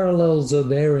are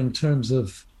there in terms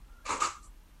of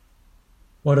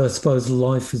what I suppose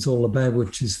life is all about,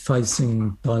 which is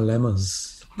facing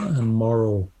dilemmas and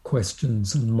moral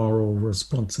questions and moral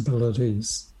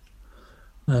responsibilities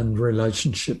and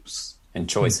relationships. And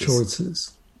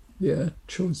choices. Yeah,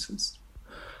 choices.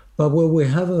 But will we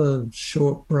have a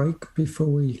short break before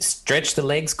we... Stretch the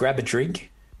legs, grab a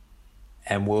drink,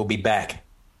 and we'll be back.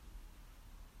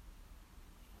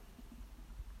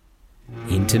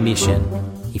 Intermission.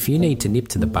 If you need to nip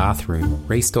to the bathroom,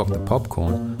 restock the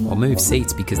popcorn, or move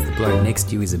seats because the bloke next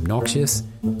to you is obnoxious,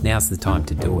 now's the time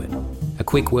to do it. A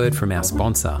quick word from our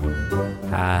sponsor.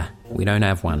 We don't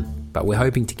have one, but we're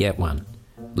hoping to get one.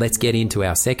 Let's get into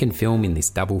our second film in this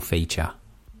double feature.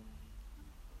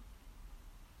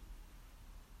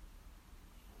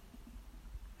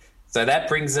 So that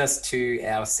brings us to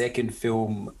our second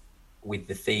film with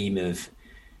the theme of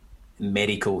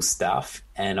medical stuff,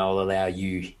 and I'll allow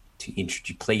you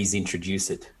to please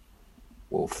introduce it,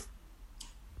 Wolf.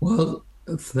 Well,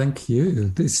 thank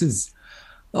you.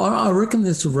 I reckon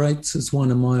this rates as one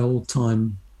of my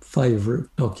all-time favourite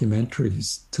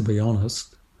documentaries, to be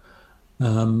honest.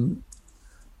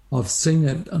 I've seen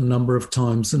it a number of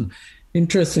times, and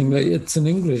interestingly, it's an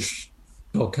English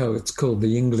doco. It's called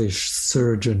The English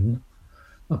Surgeon,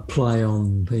 a play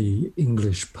on the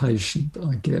English patient,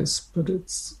 I guess, but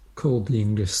it's called The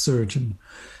English Surgeon.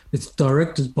 It's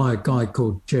directed by a guy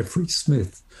called Jeffrey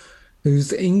Smith,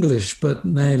 who's English but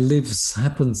now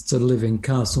happens to live in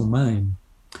Castlemaine,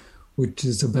 which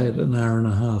is about an hour and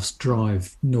a half's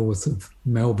drive north of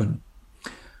Melbourne.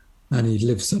 And he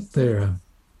lives up there.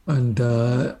 And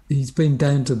he's been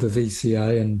down to the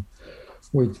VCA and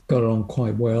we've got on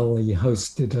quite well. He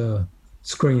hosted a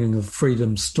screening of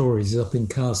Freedom Stories up in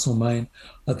Castlemaine.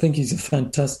 I think he's a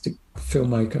fantastic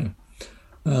filmmaker.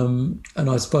 And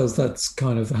I suppose that's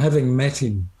kind of having met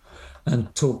him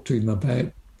and talked to him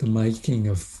about the making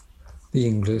of the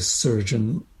English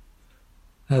surgeon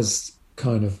has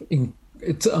kind of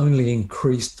it's only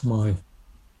increased my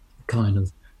kind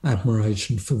of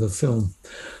admiration for the film.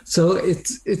 So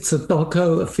it's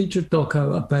a feature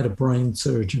doco about a brain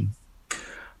surgeon,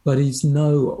 but he's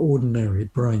no ordinary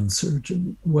brain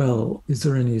surgeon. Well, is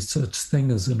there any such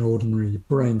thing as an ordinary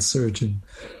brain surgeon?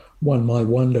 One might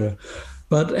wonder.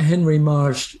 But Henry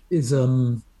Marsh is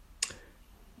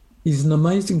he's an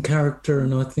amazing character,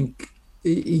 and I think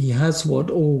he has what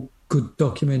all good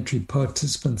documentary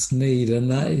participants need,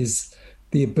 and that is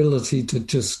the ability to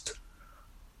just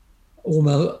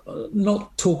almost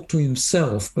not talk to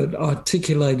himself, but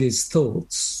articulate his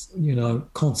thoughts,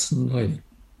 constantly.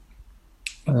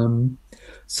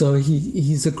 So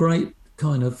he's a great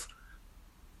kind of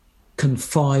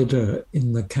confider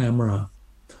in the camera.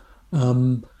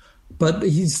 But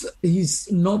he's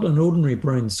not an ordinary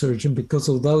brain surgeon, because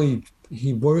although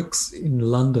he works in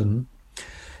London,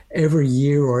 every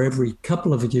year or every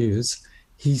couple of years,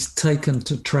 he's taken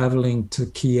to traveling to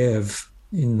Kiev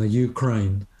in the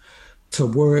Ukraine to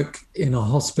work in a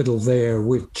hospital there,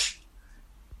 which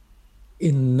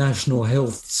in National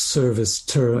Health Service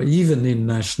even in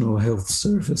National Health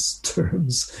Service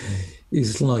terms,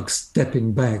 is like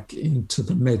stepping back into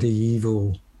the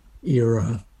medieval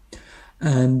era.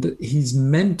 And he's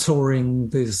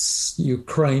mentoring this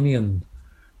Ukrainian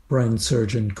brain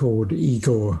surgeon called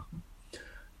Igor.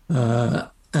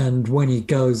 And when he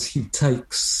goes, he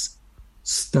takes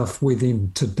stuff with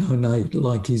him to donate,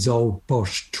 like his old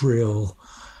Bosch drill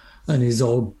and his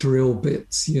old drill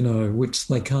bits, which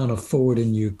they can't afford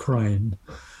in Ukraine.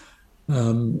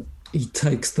 He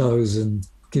takes those and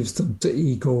gives them to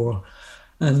Igor.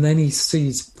 And then he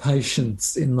sees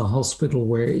patients in the hospital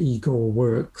where Igor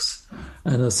works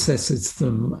and assesses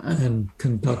them and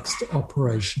conducts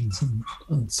operations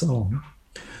and so on.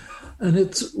 And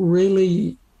it's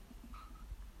really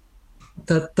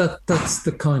that's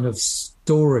the kind of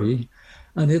story.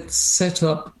 And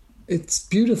it's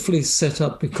beautifully set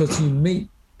up, because you meet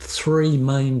three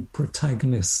main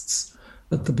protagonists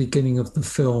at the beginning of the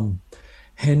film.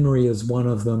 Henry is one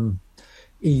of them,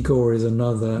 Igor is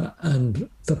another, and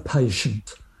the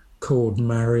patient called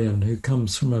Marian, who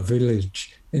comes from a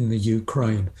village in the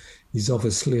Ukraine. He's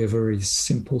obviously a very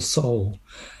simple soul.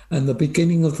 And the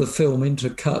beginning of the film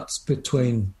intercuts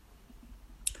between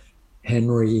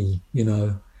Henry,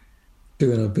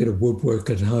 doing a bit of woodwork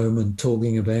at home and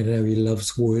talking about how he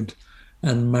loves wood,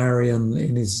 and Marian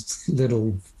in his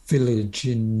little village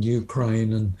in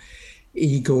Ukraine, and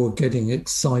Igor getting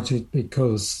excited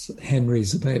because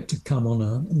Henry's about to come on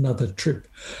another trip.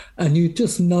 And you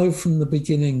just know from the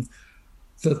beginning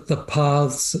that the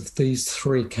paths of these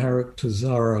three characters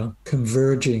are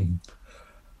converging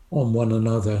on one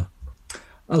another,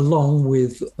 along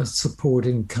with a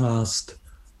supporting cast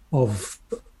of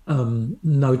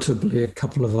notably a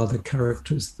couple of other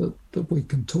characters that we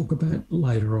can talk about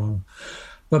later on.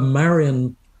 But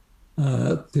Marian,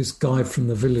 this guy from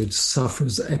the village,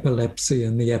 suffers epilepsy,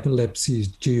 and the epilepsy is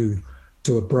due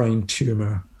to a brain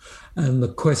tumor. And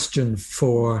the question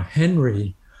for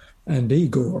Henry and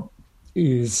Igor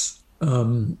is,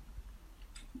 will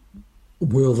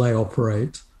they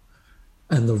operate,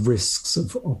 and the risks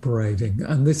of operating.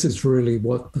 And this is really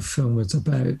what the film is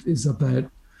about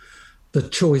the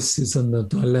choices and the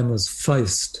dilemmas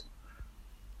faced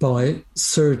by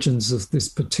surgeons of this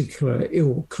particular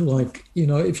ilk. Like,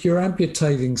 if you're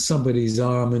amputating somebody's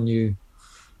arm and you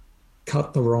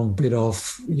cut the wrong bit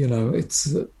off, it's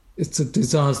a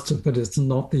disaster, but it's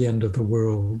not the end of the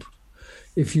world.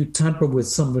 If you tamper with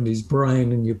somebody's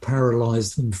brain and you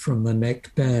paralyze them from the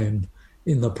neck down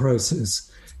in the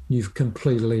process, you've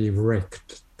completely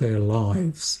wrecked their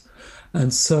lives.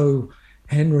 And so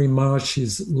Henry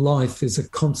Marsh's life is a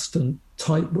constant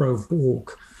tightrope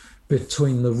walk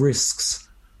between the risks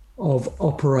of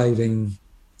operating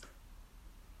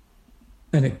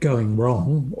and it going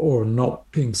wrong or not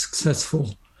being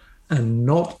successful, and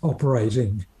not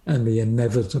operating and the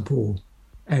inevitable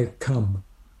outcome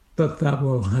that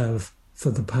will have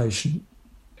for the patient.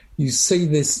 You see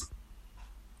this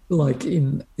like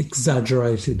in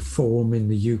exaggerated form in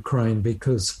the Ukraine,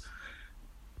 because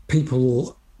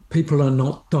people are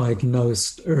not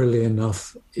diagnosed early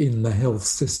enough in the health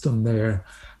system there.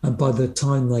 And by the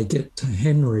time they get to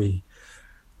Henry,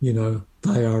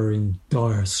 they are in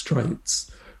dire straits.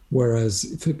 Whereas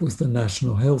if it was the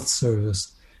National Health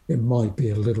Service, it might be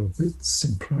a little bit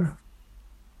simpler.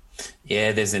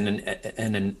 Yeah, there's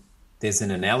there's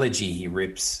an analogy he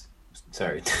rips.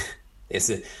 Sorry, there's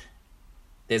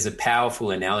there's a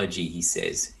powerful analogy, he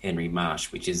says, Henry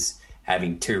Marsh, which is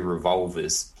having two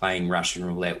revolvers playing Russian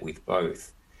roulette with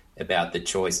both, about the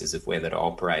choices of whether to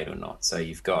operate or not. So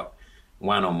you've got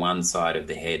one on one side of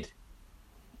the head,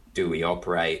 do we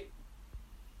operate?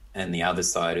 And the other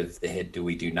side of the head, do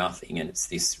we do nothing? And it's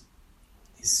this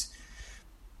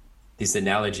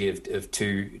analogy of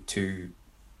two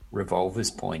revolvers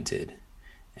pointed.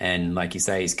 And like you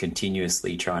say, he's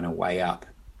continuously trying to weigh up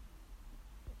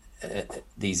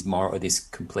this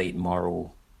complete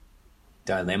moral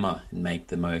dilemma and make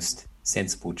the most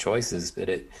sensible choices. But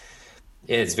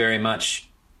it's very much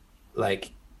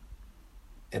like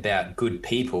about good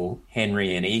people,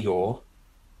 Henry and Igor,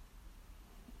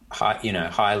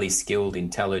 highly skilled,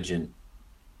 intelligent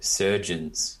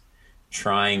surgeons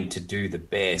trying to do the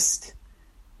best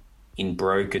in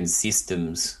broken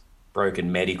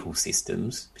medical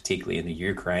systems, particularly in the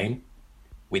Ukraine,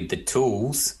 with the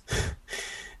tools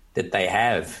that they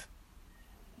have.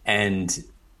 And,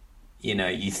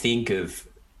 you think of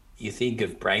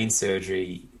brain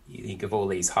surgery, you think of all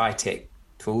these high-tech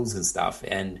tools and stuff,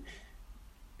 and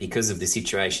because of the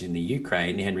situation in the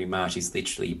Ukraine, Henry Marsh is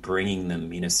literally bringing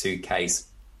them in a suitcase,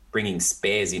 bringing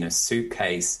spares in a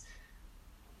suitcase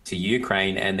to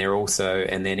Ukraine, and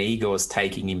then Igor's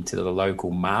taking him to the local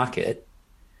market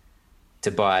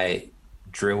to buy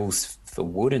drills for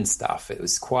wood and stuff. It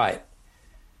was quite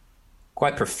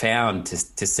profound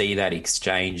to see that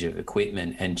exchange of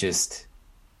equipment and just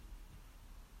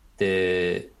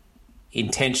the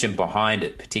intention behind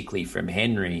it, particularly from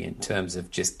Henry, in terms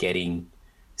of just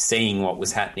seeing what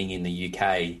was happening in the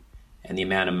UK and the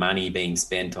amount of money being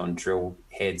spent on drill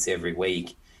heads every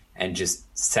week, and just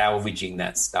salvaging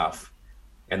that stuff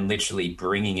and literally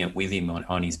bringing it with him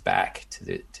on his back to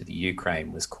the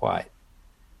Ukraine was quite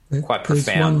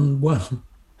profound.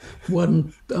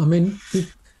 One. I mean,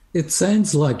 it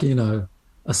sounds like a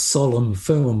solemn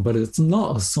film, but it's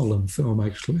not a solemn film.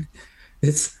 Actually,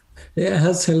 it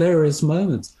has hilarious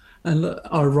moments and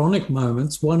ironic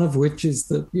moments. One of which is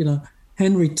that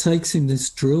Henry takes him this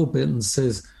drill bit and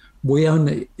says,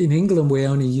 in England we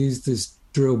only use this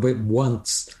drill bit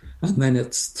once, and then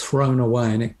it's thrown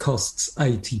away and it costs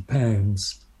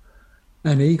 £80.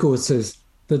 And Igor says,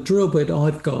 the drill bit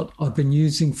I've been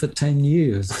using for 10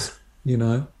 years,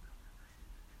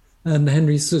 And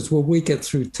Henry says, well, we get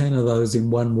through 10 of those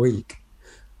in 1 week.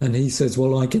 And he says,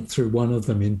 well, I get through one of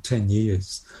them in 10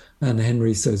 years. And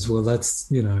Henry says, well, that's,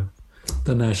 the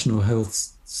National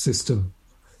Health System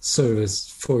service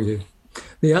for you.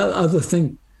 The other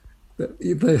thing, do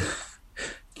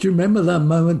you remember that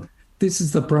moment? This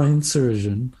is the brain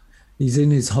surgeon. He's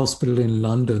in his hospital in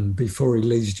London before he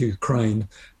leaves Ukraine,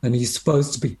 and he's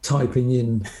supposed to be typing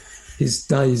in his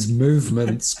day's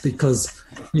movements because,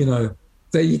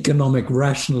 the economic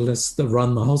rationalists that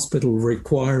run the hospital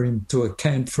require him to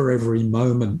account for every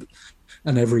moment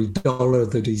and every dollar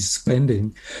that he's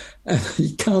spending. And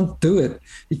he can't do it.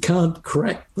 He can't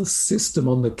crack the system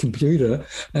on the computer,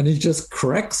 and he just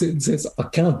cracks it and says, I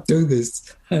can't do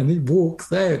this. And he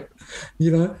walks out,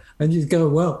 and you go,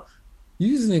 well,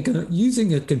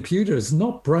 using a computer is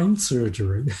not brain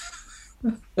surgery.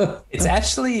 It's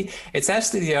actually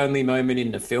the only moment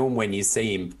in the film when you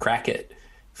see him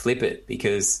flip it,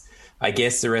 because I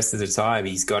guess the rest of the time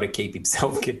he's got to keep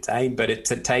himself contained, but it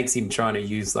takes him trying to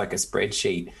use like a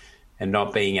spreadsheet and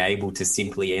not being able to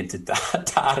simply enter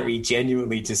data. He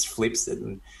genuinely just flips it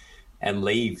and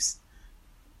leaves.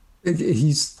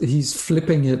 He's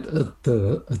flipping it at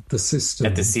the system.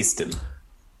 At the system,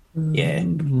 yeah.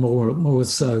 More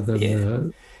so than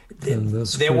the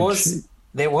spreadsheet.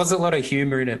 There was a lot of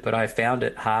humor in it, but I found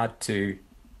it hard to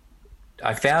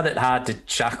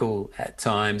chuckle at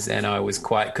times, and I was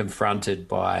quite confronted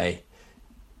by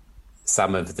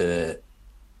some of the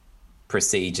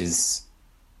procedures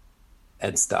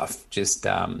and stuff. Just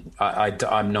I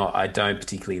don't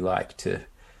particularly like to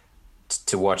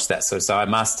watch that sort of. So I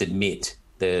must admit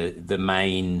the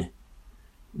main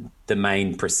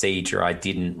procedure I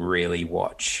didn't really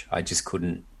watch. I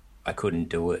couldn't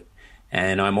do it,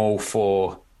 and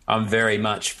I'm very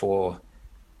much for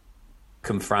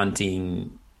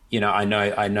confronting. I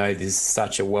know this is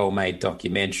such a well-made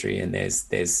documentary, and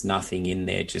there's nothing in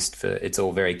there it's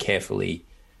all very carefully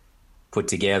put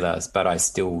together, but I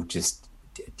still just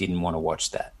didn't want to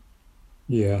watch that.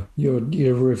 Yeah,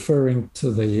 you're referring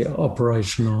to the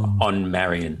operation on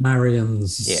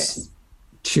Marion's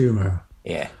tumor.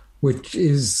 Yeah, which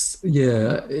is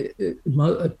it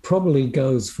probably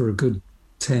goes for a good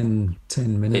 10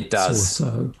 minutes. It does. Or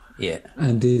so. Yeah,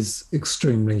 and is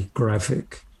extremely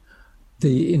graphic.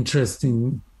 The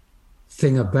interesting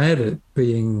thing about it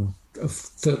being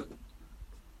that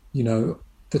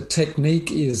the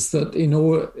technique is that in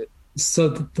order so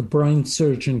that the brain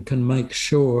surgeon can make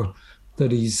sure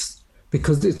that he's,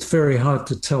 because it's very hard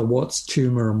to tell what's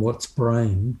tumor and what's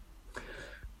brain.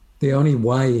 The only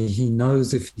way he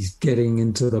knows if he's getting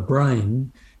into the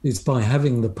brain is by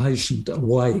having the patient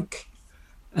awake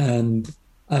and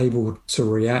able to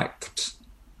react.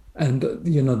 And,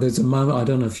 you know, there's a moment, I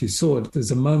don't know if you saw it,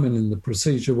 there's a moment in the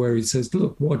procedure where he says,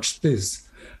 look, watch this.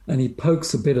 And he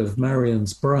pokes a bit of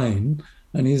Marion's brain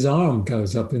and his arm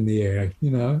goes up in the air, you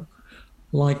know.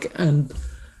 Like, and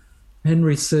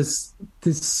Henry says,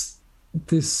 this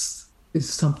is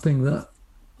something that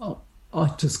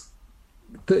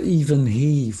that even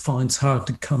he finds hard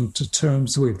to come to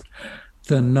terms with,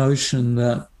 the notion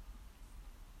that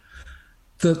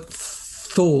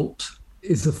thought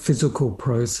is a physical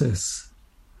process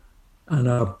and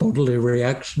our bodily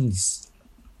reactions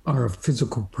are a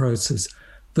physical process,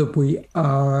 that we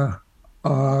are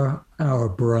our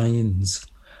brains,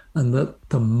 and that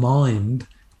the mind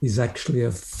is actually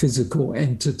a physical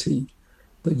entity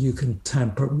that you can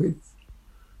tamper with,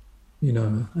 you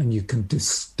know, and you can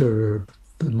disturb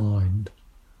the mind.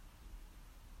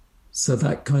 So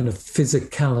that kind of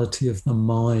physicality of the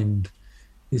mind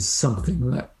is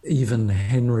something that even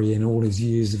Henry, in all his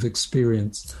years of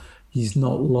experience, he's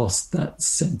not lost that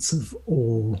sense of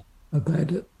awe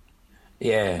about it.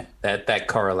 Yeah, that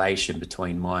correlation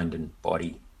between mind and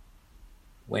body.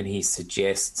 When he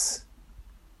suggests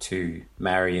to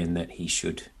Marion that he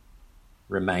should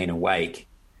remain awake,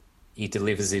 he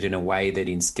delivers it in a way that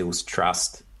instills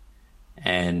trust.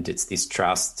 And it's this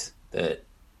trust that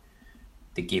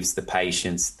gives the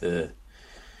patients the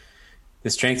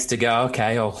strength to go,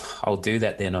 okay, I'll do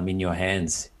that then. I'm in your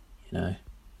hands, you know.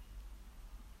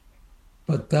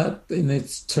 But that in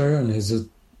its turn is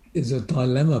a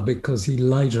dilemma, because he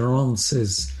later on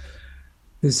says,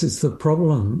 this is the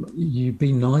problem. You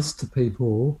be nice to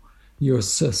people. You're a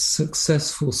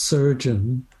successful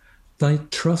surgeon. They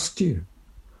trust you,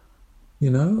 you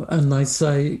know, and they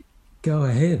say, go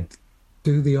ahead,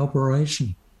 do the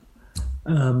operation.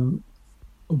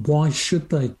 Why should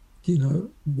they, you know,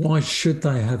 why should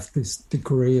they have this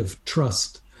degree of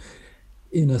trust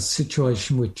in a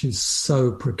situation which is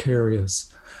so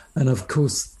precarious? And of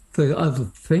course, the other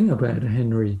thing about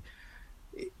Henry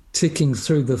ticking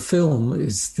through the film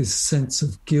is this sense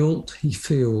of guilt he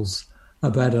feels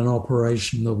about an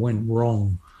operation that went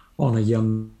wrong on a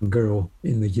young girl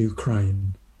in the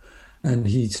Ukraine. And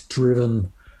he's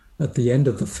driven at the end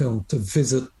of the film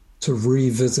to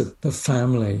revisit the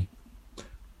family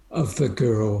of the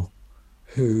girl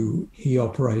who he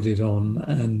operated on.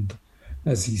 And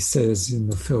as he says in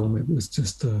the film, it was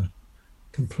just a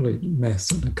complete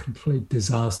mess and a complete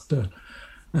disaster.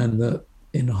 And that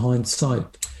in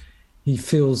hindsight, he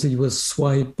feels he was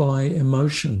swayed by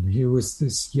emotion. He was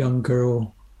this young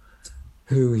girl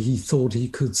who he thought he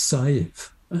could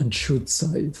save and should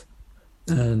save,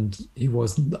 and he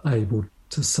wasn't able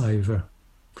to save her.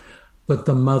 But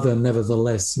the mother,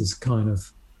 nevertheless, is kind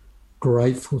of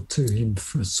grateful to him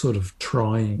for sort of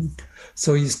trying.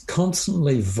 So he's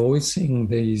constantly voicing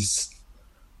these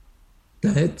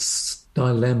debts,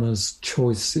 dilemmas,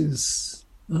 choices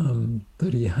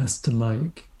that he has to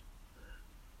make.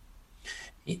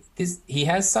 He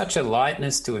has such a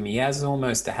lightness to him. He has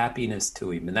almost a happiness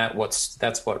to him, and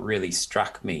that's what really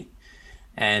struck me.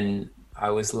 And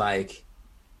I was like,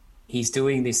 he's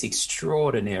doing this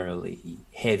extraordinarily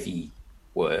heavy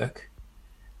work.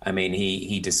 I mean,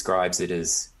 he describes it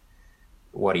as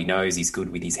what he knows. He's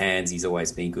good with his hands. He's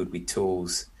always been good with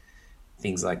tools,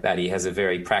 things like that. He has a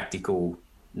very practical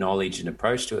knowledge and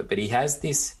approach to it. But he has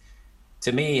this,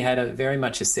 to me, he had very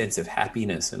much a sense of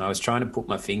happiness. And I was trying to put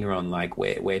my finger on, like,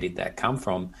 where did that come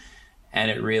from? And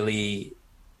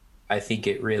I think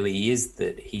it really is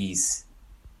that he's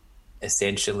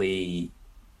essentially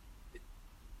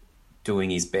doing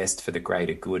his best for the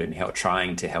greater good and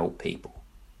trying to help people.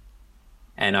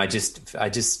 And I just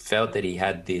felt that he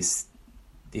had this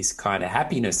kind of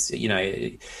happiness. You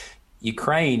know,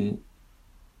 Ukraine,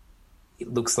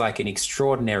 it looks like an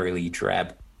extraordinarily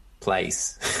drab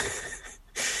place.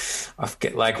 I've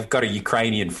got a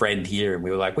Ukrainian friend here, and we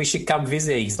were like, we should come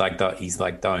visit. He's like,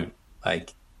 don't.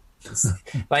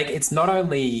 It's not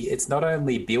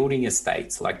only building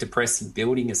estates, like depressing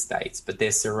building estates, but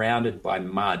they're surrounded by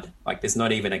mud. Like, there's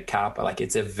not even a car. Like,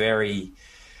 it's a very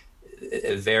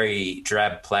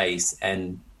drab place,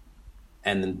 and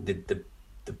the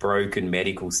broken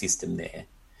medical system there.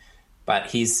 But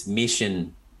his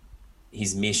mission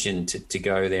to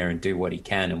go there and do what he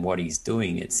can and what he's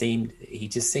doing, he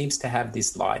just seems to have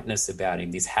this lightness about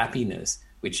him, this happiness,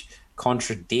 which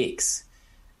contradicts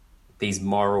these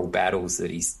moral battles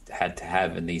that he's had to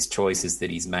have, and these choices that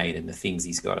he's made, and the things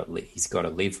he's got to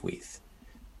live with.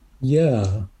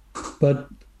 Yeah, but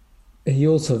he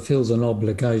also feels an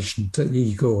obligation to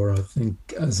Igor, I think,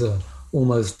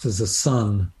 almost as a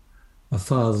son, a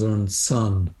father and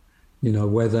son. You know,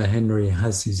 whether Henry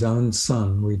has his own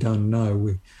son, we don't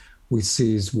know. We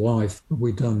see his wife, but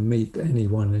we don't meet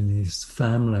anyone in his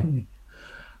family.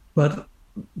 But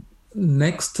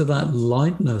next to that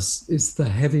lightness is the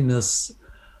heaviness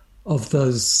of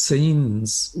those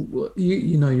scenes.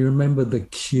 You remember the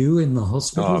queue in the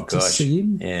hospital to see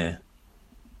him? Yeah.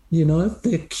 You know,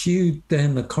 they're queued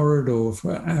down the corridor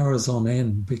for hours on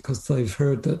end because they've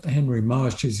heard that Henry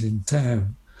Marsh is in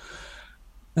town.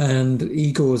 And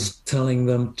Igor's telling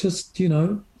them, just,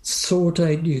 sort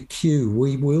out your queue.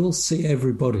 We will see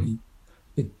everybody.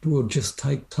 It will just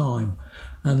take time.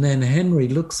 And then Henry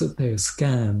looks at their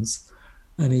scans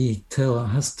and he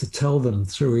has to tell them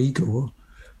through Igor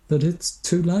that it's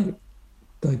too late.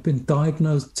 They've been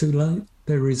diagnosed too late.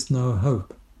 There is no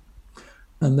hope.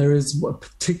 And there is a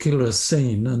particular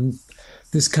scene, and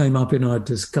this came up in our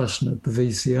discussion at the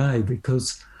VCA,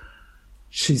 because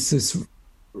she's this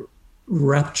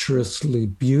rapturously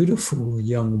beautiful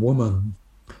young woman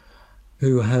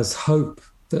who has hope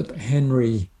that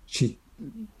she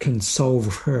can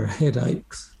solve her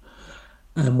headaches.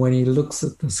 And when he looks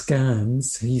at the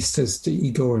scans, he says to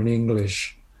Igor in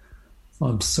English,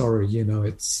 I'm sorry,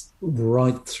 it's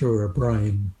right through her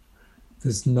brain.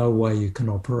 There's no way you can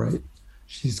operate.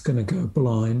 She's going to go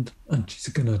blind and she's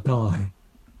going to die.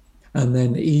 And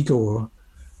then Igor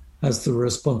has the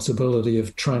responsibility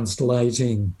of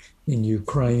translating in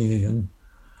Ukrainian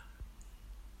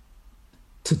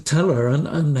to tell her.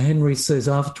 And Henry says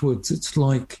afterwards, it's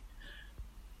like,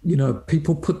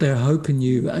 people put their hope in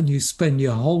you and you spend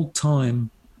your whole time,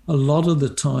 a lot of the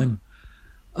time,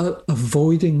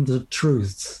 avoiding the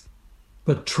truth,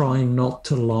 but trying not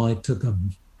to lie to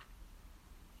them.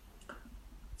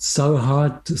 So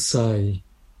hard to say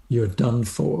you're done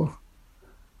for,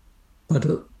 but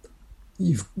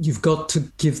you've got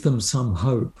to give them some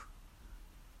hope.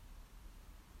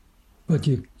 But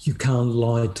you can't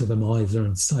lie to them either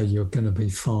and say you're going to be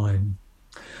fine.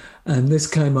 And this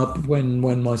came up when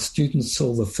my students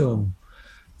saw the film.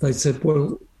 They said,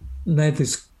 well, now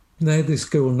this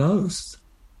girl knows.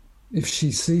 If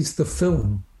she sees the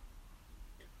film,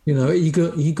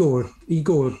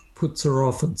 Igor puts her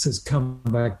off and says, come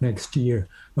back next year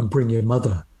and bring your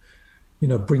mother.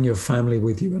 Bring your family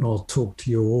with you and I'll talk to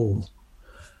you all.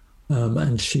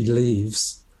 And she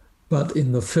leaves. But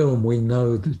in the film, we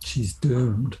know that she's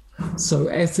doomed. So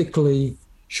ethically,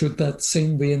 should that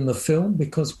scene be in the film?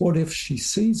 Because what if she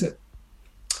sees it?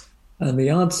 And the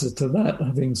answer to that,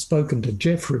 having spoken to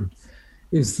Jeffrey,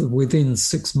 is that within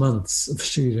 6 months of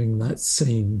shooting that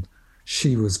scene,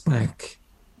 she was back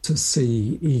to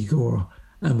see Igor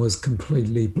and was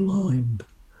completely blind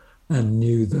and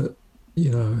knew that,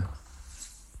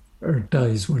 her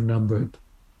days were numbered,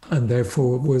 and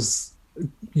therefore was,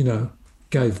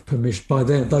 gave permission. By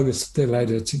then, they were still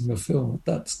editing the film at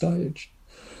that stage.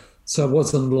 So it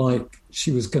wasn't like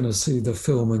she was going to see the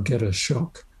film and get a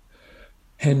shock.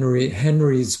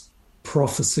 Henry's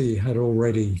prophecy had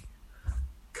already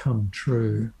come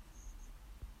true.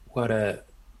 What a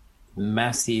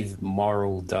massive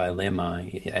moral dilemma,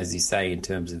 as you say, in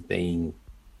terms of being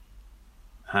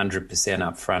 100%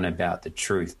 upfront about the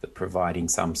truth, but providing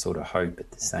some sort of hope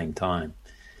at the same time.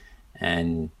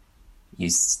 And you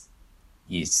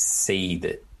see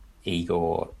that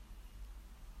Igor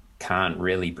can't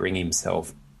really bring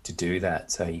himself to do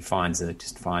that, so he finds an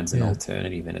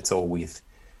alternative, and it's all with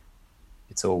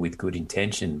good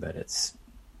intention, but it's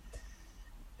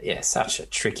such a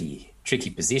tricky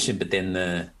position. But then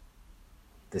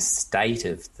the state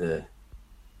of the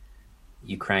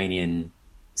Ukrainian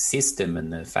system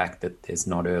and the fact that there's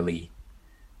not early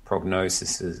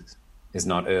prognosis, and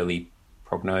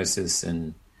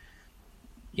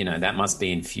that must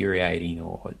be infuriating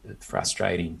or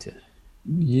frustrating to.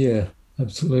 Yeah,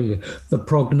 absolutely. The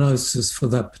prognosis for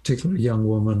that particular young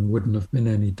woman wouldn't have been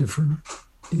any different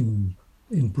in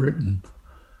Britain,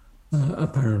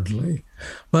 apparently.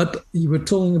 But you were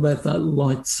talking about that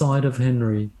light side of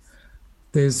Henry.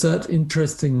 There's that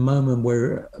interesting moment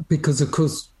where, because of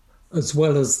course, as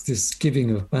well as this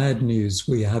giving of bad news,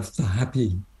 we have the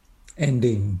happy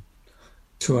ending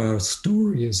to our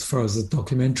story as far as the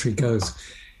documentary goes,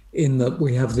 in that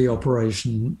we have the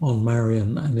operation on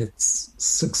Marion and it's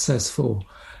successful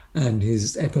and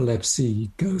his epilepsy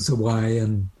goes away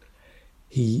and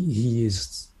he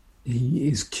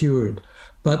is cured.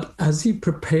 But as he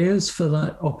prepares for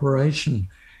that operation,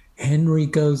 Henry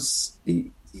goes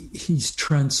he's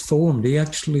transformed. He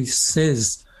actually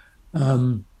says,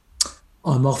 I'm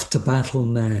off to battle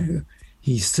now.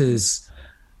 He says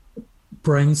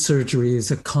brain surgery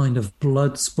is a kind of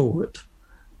blood sport.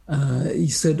 He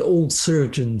said all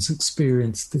surgeons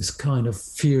experience this kind of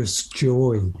fierce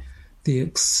joy, the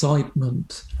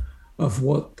excitement of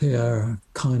what they are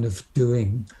kind of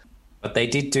doing. But they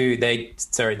did do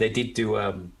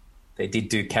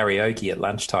karaoke at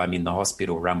lunchtime in the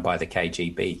hospital run by the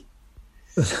KGB.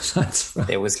 That's right.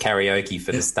 There was karaoke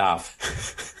for the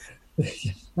staff.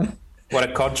 What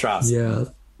a contrast. Yeah,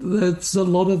 there's a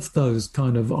lot of those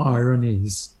kind of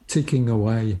ironies ticking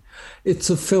away. It's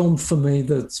a film for me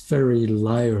that's very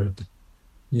layered,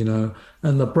 and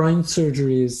the brain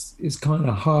surgery is kind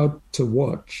of hard to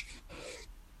watch.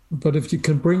 But if you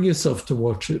can bring yourself to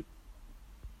watch it,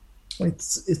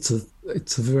 it's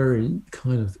a very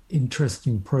kind of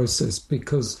interesting process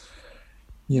because,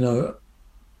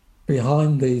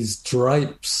 behind these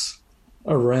drapes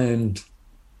around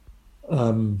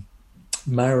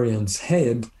Marion's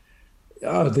head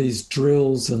are these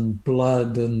drills and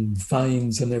blood and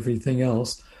veins and everything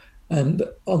else. And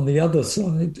on the other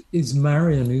side is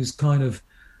Marion, who's kind of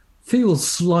feels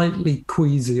slightly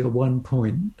queasy at one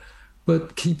point,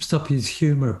 but keeps up his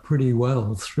humour pretty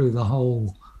well through the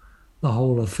whole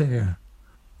affair,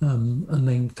 and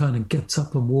then kind of gets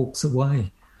up and walks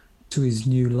away to his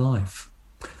new life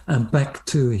and back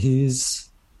to his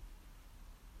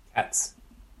cats.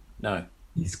 No,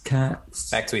 his cats.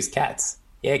 Back to his cats.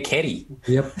 Yeah, Keddy.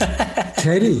 Yep,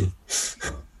 Keddy.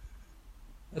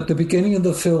 At the beginning of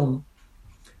the film,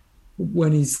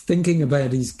 when he's thinking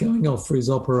about he's going off for his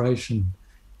operation,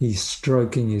 he's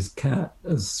stroking his cat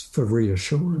as for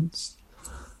reassurance.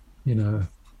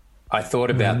 I thought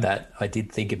about that. I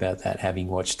did think about that, having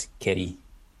watched Keddy.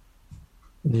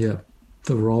 Yeah,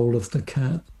 the role of the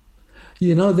cat.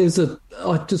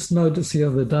 I just noticed the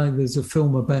other day there's a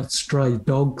film about stray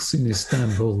dogs in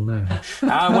Istanbul now.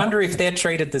 I wonder if they're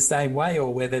treated the same way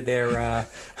or whether they're...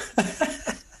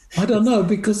 I don't know,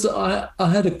 because I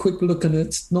had a quick look and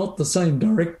it's not the same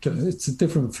director. It's a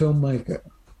different filmmaker.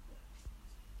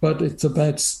 But it's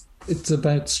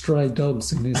about stray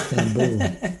dogs in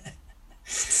Istanbul.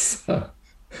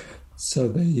 So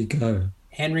there you go.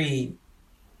 Henry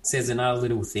says another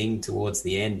little thing towards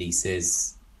the end. He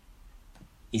says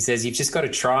you've just got to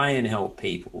try and help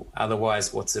people.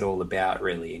 Otherwise, what's it all about,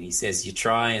 really? And he says you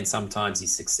try and sometimes you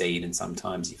succeed and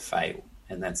sometimes you fail.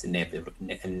 And that's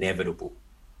inevitable.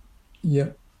 Yeah.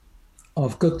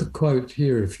 I've got the quote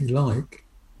here if you like.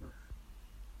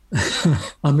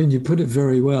 I mean, you put it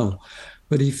very well.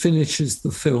 But he finishes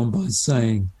the film by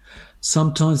saying,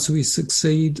 sometimes we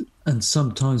succeed and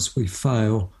sometimes we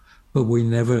fail, but we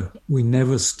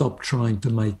never stop trying to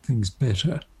make things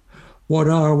better. What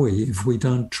are we if we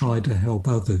don't try to help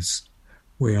others?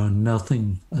 We are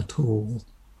nothing at all.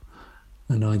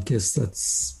 And I guess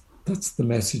that's the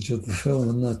message of the film,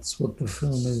 and that's what the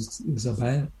film is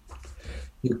about.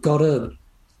 You've got to,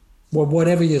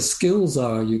 whatever your skills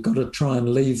are, you've got to try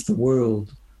and leave the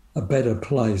world a better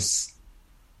place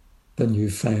than you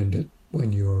found it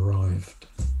when you arrived.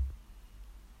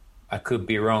 I could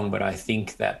be wrong, but I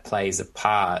think that plays a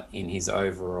part in his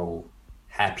overall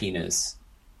happiness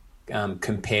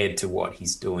compared to what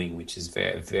he's doing, which is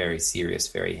very, very serious,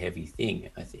 very heavy thing.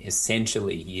 I think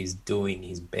essentially he is doing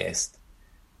his best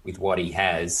with what he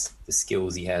has, the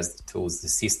skills he has, the tools, the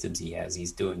systems he has.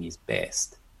 He's doing his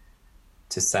best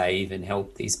to save and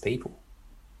help these people.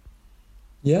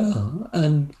 Yeah,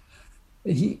 and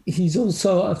he's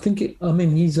also,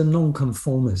 he's a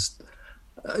nonconformist.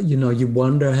 You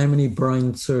wonder how many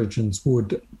brain surgeons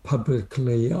would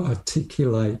publicly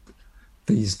articulate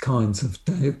these kinds of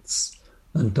doubts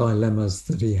and dilemmas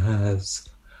that he has.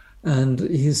 And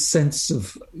his sense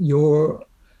of your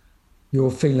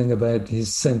feeling about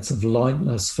his sense of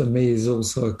lightness for me is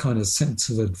also a kind of sense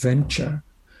of adventure.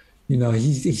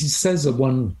 He says at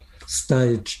one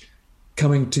stage,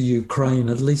 coming to Ukraine,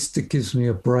 at least it gives me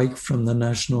a break from the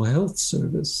National Health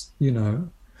Service.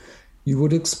 You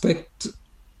would expect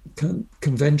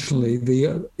conventionally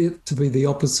it to be the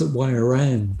opposite way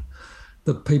around,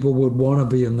 that people would want to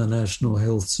be in the National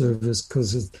Health Service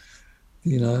because,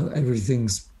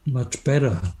 everything's much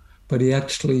better. But he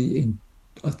actually,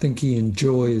 I think he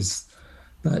enjoys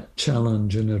that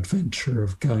challenge and adventure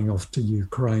of going off to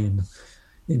Ukraine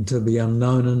into the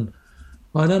unknown. And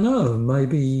I don't know,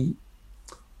 maybe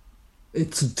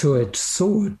it's a two-edged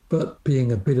sword, but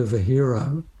being a bit of a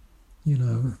hero,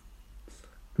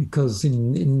 because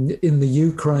in the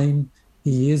Ukraine,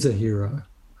 he is a hero.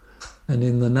 And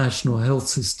in the national health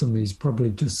system, he's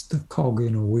probably just a cog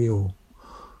in a wheel.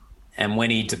 And when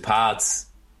he departs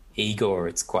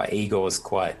Igor's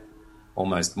quite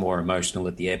almost more emotional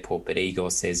at the airport, but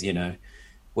Igor says,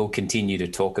 we'll continue to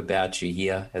talk about you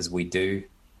here as we do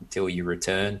until you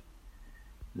return.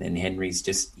 And then Henry's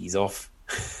he's off.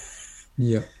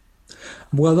 Yeah.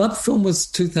 Well, that film was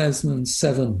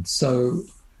 2007. So,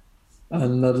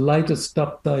 and the latest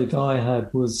update I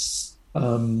had was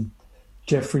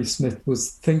Jeffrey Smith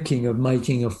was thinking of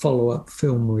making a follow-up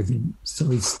film with him. So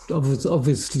he's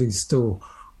obviously still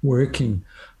working,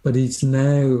 but he's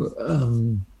now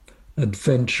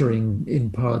adventuring in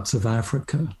parts of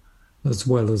Africa as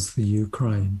well as the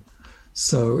Ukraine.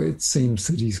 So it seems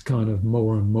that he's kind of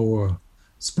more and more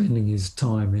spending his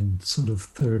time in sort of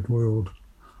third world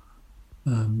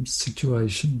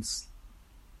situations.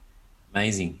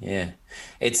 Amazing, yeah.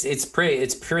 It's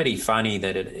pretty funny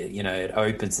that it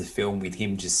opens the film with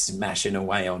him just smashing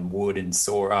away on wood and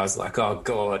saw. I was like, oh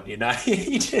God,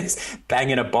 he just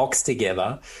banging a box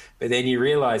together. But then you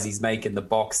realise he's making the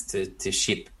box to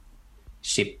ship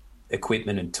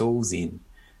equipment and tools in.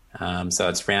 So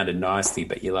it's rounded nicely,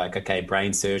 but you're like, okay,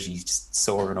 brain surgery, just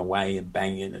sawing away and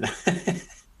banging.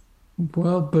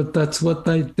 Well, but that's what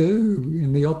they do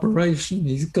in the operation.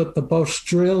 He's got the Bosch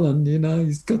drill and,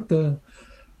 he's got the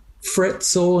fret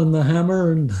saw and the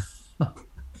hammer and,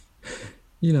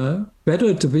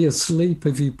 better to be asleep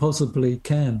if you possibly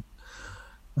can,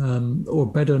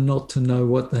 or better not to know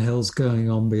what the hell's going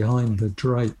on behind the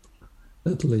drape,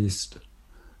 at least.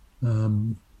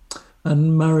 And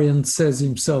Marion says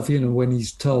himself, when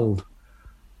he's told,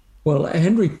 well,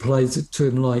 Henry plays it to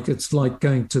him like it's like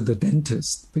going to the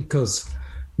dentist, because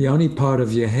the only part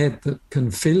of your head that can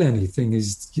feel anything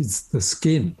is the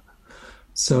skin.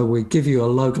 So we give you a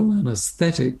local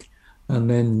anesthetic and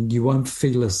then you won't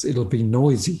feel it'll be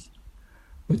noisy,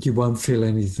 but you won't feel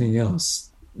anything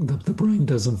else that the brain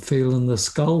doesn't feel and the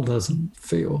skull doesn't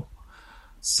feel.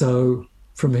 So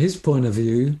from his point of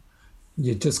view,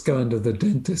 you're just going to the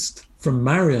dentist. From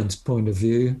Marion's point of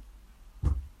view,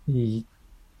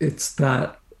 it's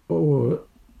that or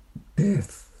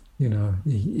death.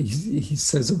 He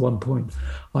says at one point,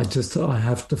 I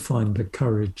have to find the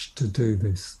courage to do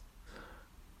this.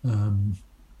 And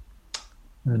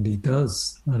he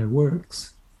does, and it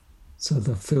works. So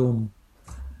the film,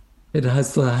 it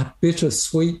has the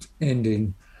bittersweet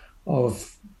ending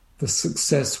of the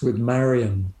success with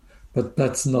Marion, but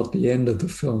that's not the end of the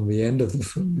film. The end of the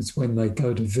film is when they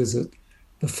go to visit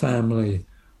the family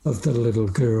of the little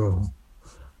girl.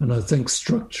 And I think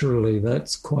structurally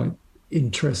that's quite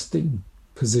interesting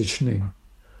positioning,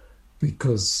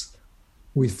 because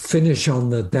we finish on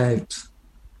the doubt.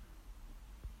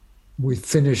 We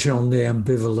finish on the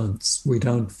ambivalence. We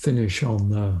don't finish on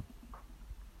the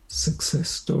success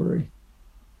story.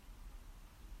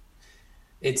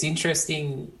 It's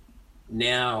interesting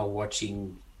now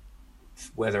watching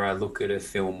whether I look at a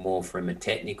film more from a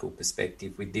technical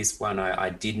perspective. With this one, I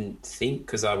didn't think,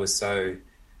 because I was so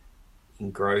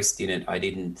engrossed in it, I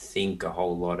didn't think a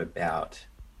whole lot about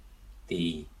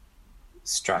the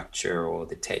structure or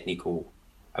the technical.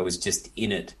 I was just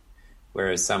in it.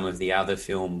 Whereas some of the other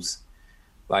films,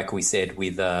 like we said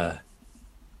with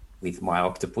My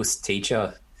Octopus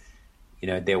Teacher,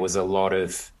 there was a lot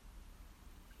of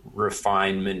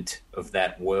refinement of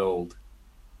that world.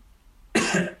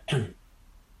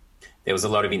 There was a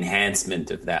lot of enhancement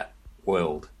of that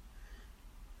world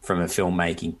from a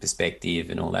filmmaking perspective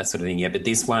and all that sort of thing. Yeah, but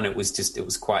this one, it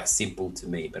was quite simple to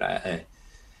me. But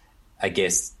I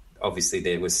guess obviously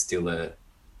there was still a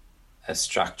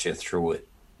structure through it.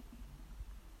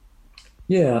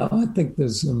 Yeah, I think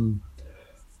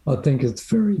I think it's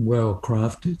very well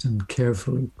crafted and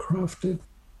carefully crafted.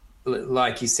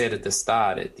 Like you said at the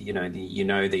start,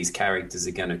 these characters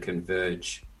are going to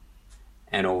converge,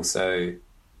 and also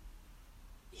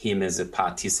him as a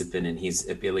participant and his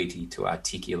ability to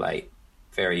articulate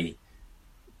very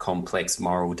complex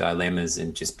moral dilemmas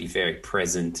and just be very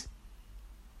present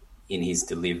in his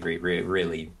delivery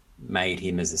really made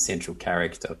him as a central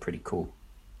character pretty cool.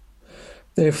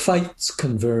 Their fates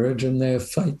converge and their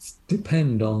fates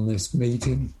depend on this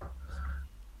meeting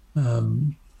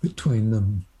between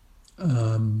them.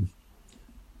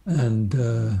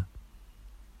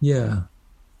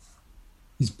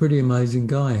 He's a pretty amazing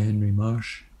guy, Henry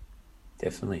Marsh.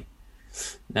 Definitely.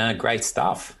 No, great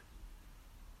stuff.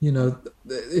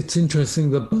 It's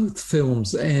interesting that both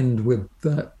films end with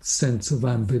that sense of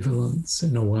ambivalence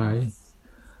in a way.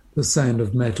 The Sound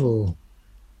of Metal,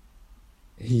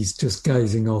 he's just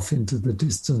gazing off into the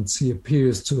distance. He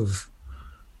appears to have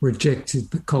rejected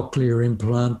the cochlear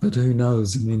implant, but who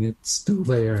knows? I mean, it's still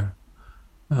there.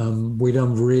 We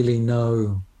don't really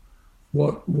know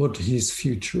what his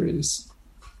future is.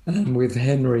 And with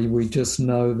Henry, we just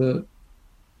know that,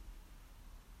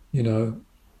 you know,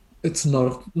 it's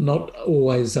not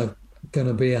always going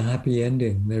to be a happy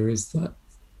ending. There is that,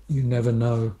 you never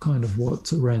know kind of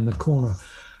what's around the corner.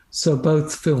 So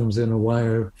both films, in a way,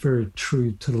 are very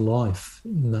true to life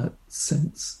in that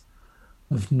sense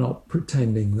of not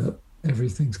pretending that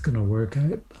everything's going to work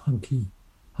out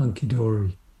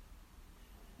hunky-dory.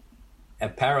 A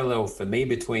parallel for me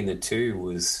between the two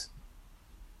was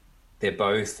they're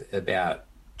both about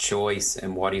choice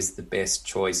and what is the best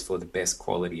choice for the best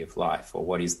quality of life, or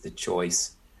what is the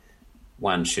choice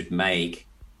one should make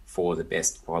for the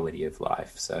best quality of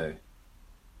life. So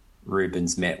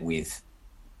Rubens met with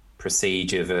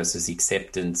procedure versus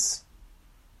acceptance,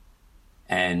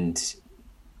 and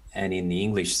in The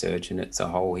English Surgeon, it's a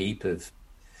whole heap of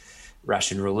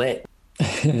Russian roulette.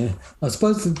 I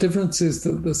suppose the difference is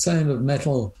that the Sound of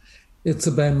Metal, it's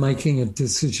about making a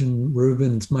decision,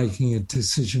 Rubens making a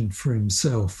decision for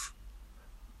himself.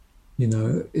 You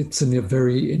know, it's a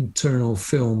very internal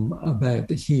film about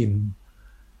him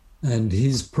and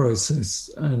his process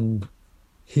and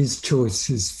his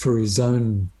choices for his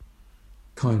own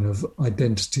kind of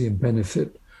identity and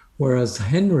benefit. Whereas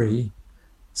Henry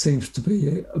seems to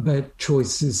be about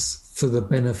choices for the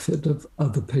benefit of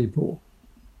other people.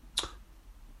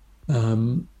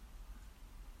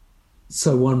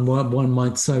 So one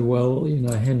might say, well, you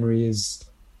know, Henry is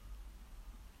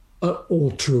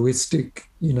altruistic.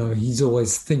 You know, he's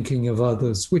always thinking of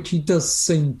others, which he does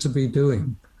seem to be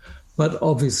doing, but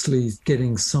obviously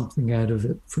getting something out of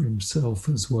it for himself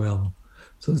as well.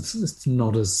 So it's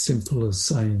not as simple as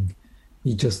saying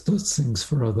he just does things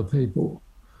for other people.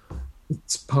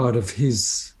 It's part of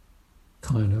his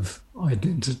kind of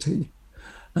identity.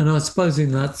 And I suppose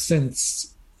in that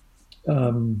sense,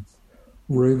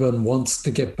 Ruben wants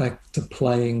to get back to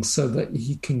playing so that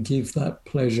he can give that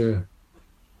pleasure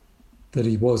that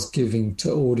he was giving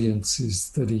to audiences,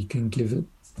 that he can give it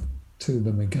to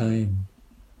them again.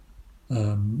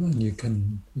 And you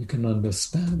can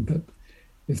understand that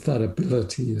if that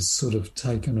ability is sort of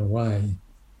taken away,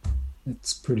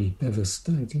 it's pretty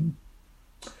devastating.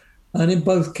 And in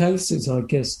both cases, I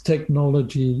guess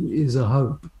technology is a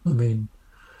hope. I mean,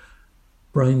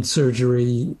 brain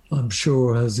surgery, I'm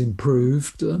sure, has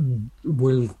improved and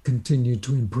will continue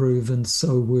to improve, and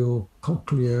so will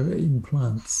cochlear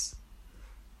implants.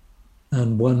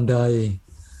 And one day,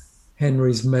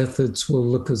 Henry's methods will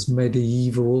look as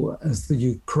medieval as the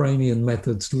Ukrainian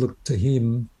methods look to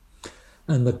him,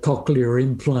 and the cochlear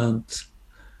implant,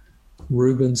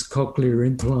 Rubens' cochlear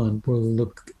implant, will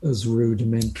look as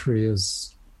rudimentary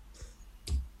as,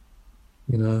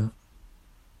 you know.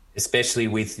 Especially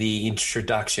with the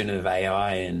introduction of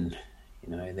AI, and,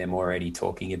 you know, them already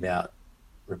talking about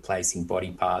replacing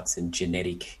body parts and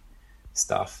genetic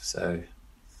stuff. So,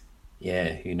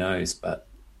 yeah, who knows? But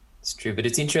it's true. But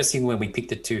it's interesting when we picked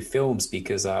the two films,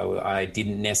 because I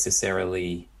didn't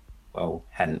necessarily, well,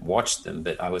 hadn't watched them,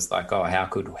 but I was like, oh, how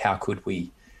could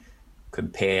we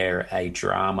compare a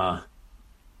drama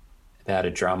about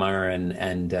a drummer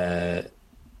and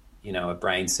you know, a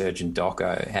brain surgeon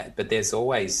doco? But there's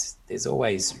always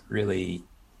really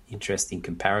interesting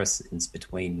comparisons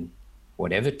between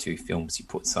whatever two films you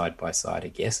put side by side, I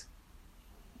guess.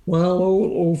 Well,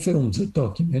 all films are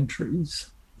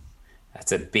documentaries.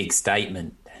 That's a big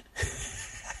statement.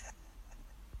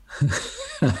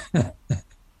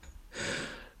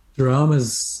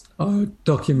 Dramas are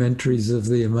documentaries of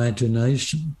the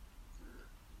imagination,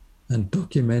 and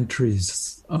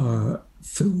documentaries are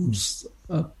films,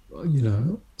 you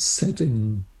know, set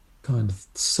in kind of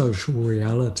social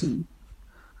reality.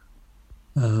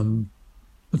 But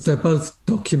they're both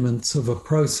documents of a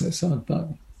process, aren't they?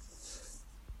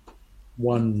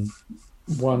 One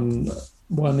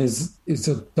is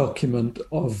a document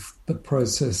of the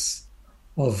process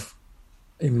of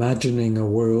imagining a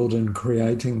world and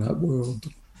creating that world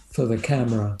for the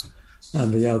camera,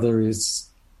 and the other is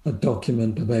a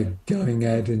document about going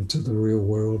out into the real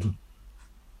world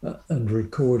and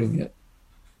recording it,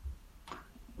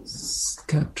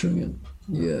 capturing it.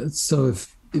 Yeah. So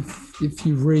if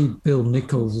you read Bill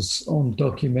Nichols on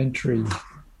documentary,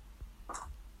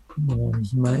 you know,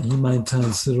 he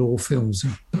maintains that all films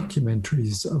are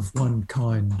documentaries of one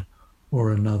kind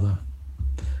or another.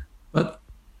 But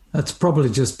that's probably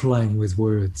just playing with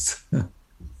words.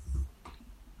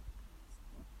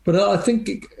 But I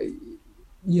think,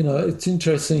 you know, it's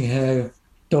interesting how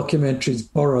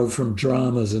documentaries borrow from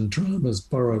dramas and dramas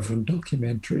borrow from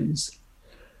documentaries.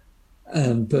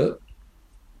 And the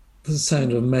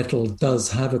Sound of Metal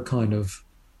does have a kind of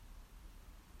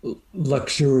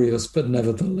luxurious but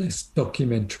nevertheless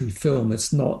documentary film.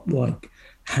 It's not like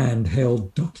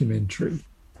handheld documentary,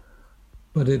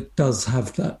 but it does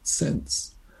have that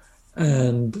sense.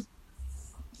 And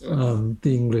the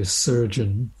English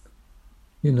Surgeon,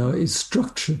 is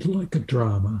structured like a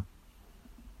drama,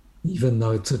 even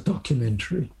though it's a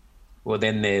documentary. Well,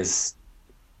 then there's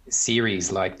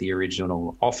series like the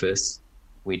original Office,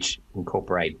 which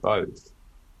incorporate both.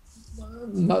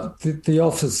 The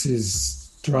Office is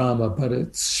drama, but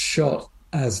it's shot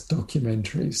as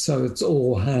documentary, so it's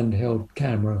all handheld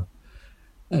camera,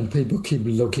 and people keep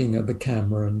looking at the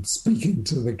camera and speaking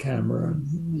to the camera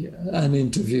and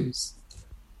interviews.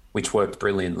 Which worked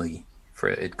brilliantly.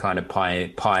 It kind of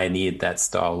pioneered that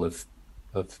style of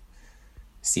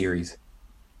series.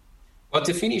 Well,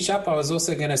 to finish up, I was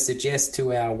also going to suggest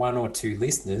to our 1 or 2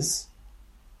 listeners.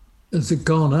 Has it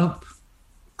gone up?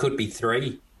 Could be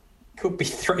 3. Could be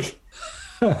 3.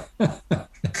 Yeah,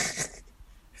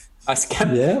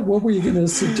 what were you going to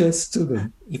suggest to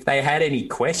them? If they had any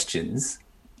questions,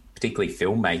 particularly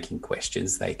filmmaking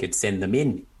questions, they could send them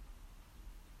in.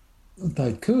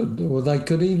 They could, or they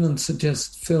could even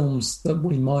suggest films that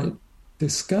we might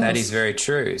discuss. That is very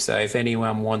true. So if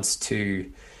anyone wants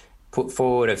to put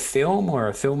forward a film or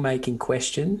a filmmaking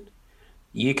question,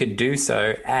 you can do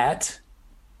so at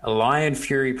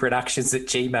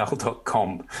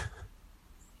lionfuryproductions@gmail.com.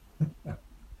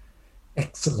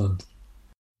 Excellent.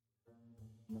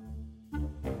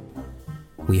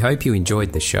 We hope you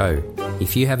enjoyed the show.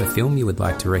 If you have a film you would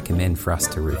like to recommend for us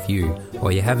to review,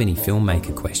 or you have any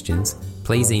filmmaker questions,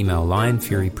 please email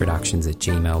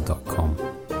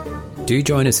lionfuryproductions@gmail.com. Do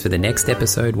join us for the next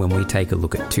episode when we take a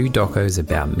look at 2 docos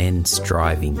about men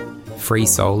striving. Free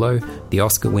Solo, the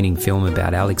Oscar-winning film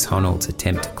about Alex Honnold's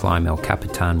attempt to climb El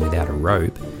Capitan without a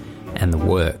rope, and The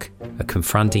Work, a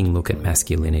confronting look at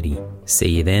masculinity.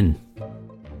 See you then.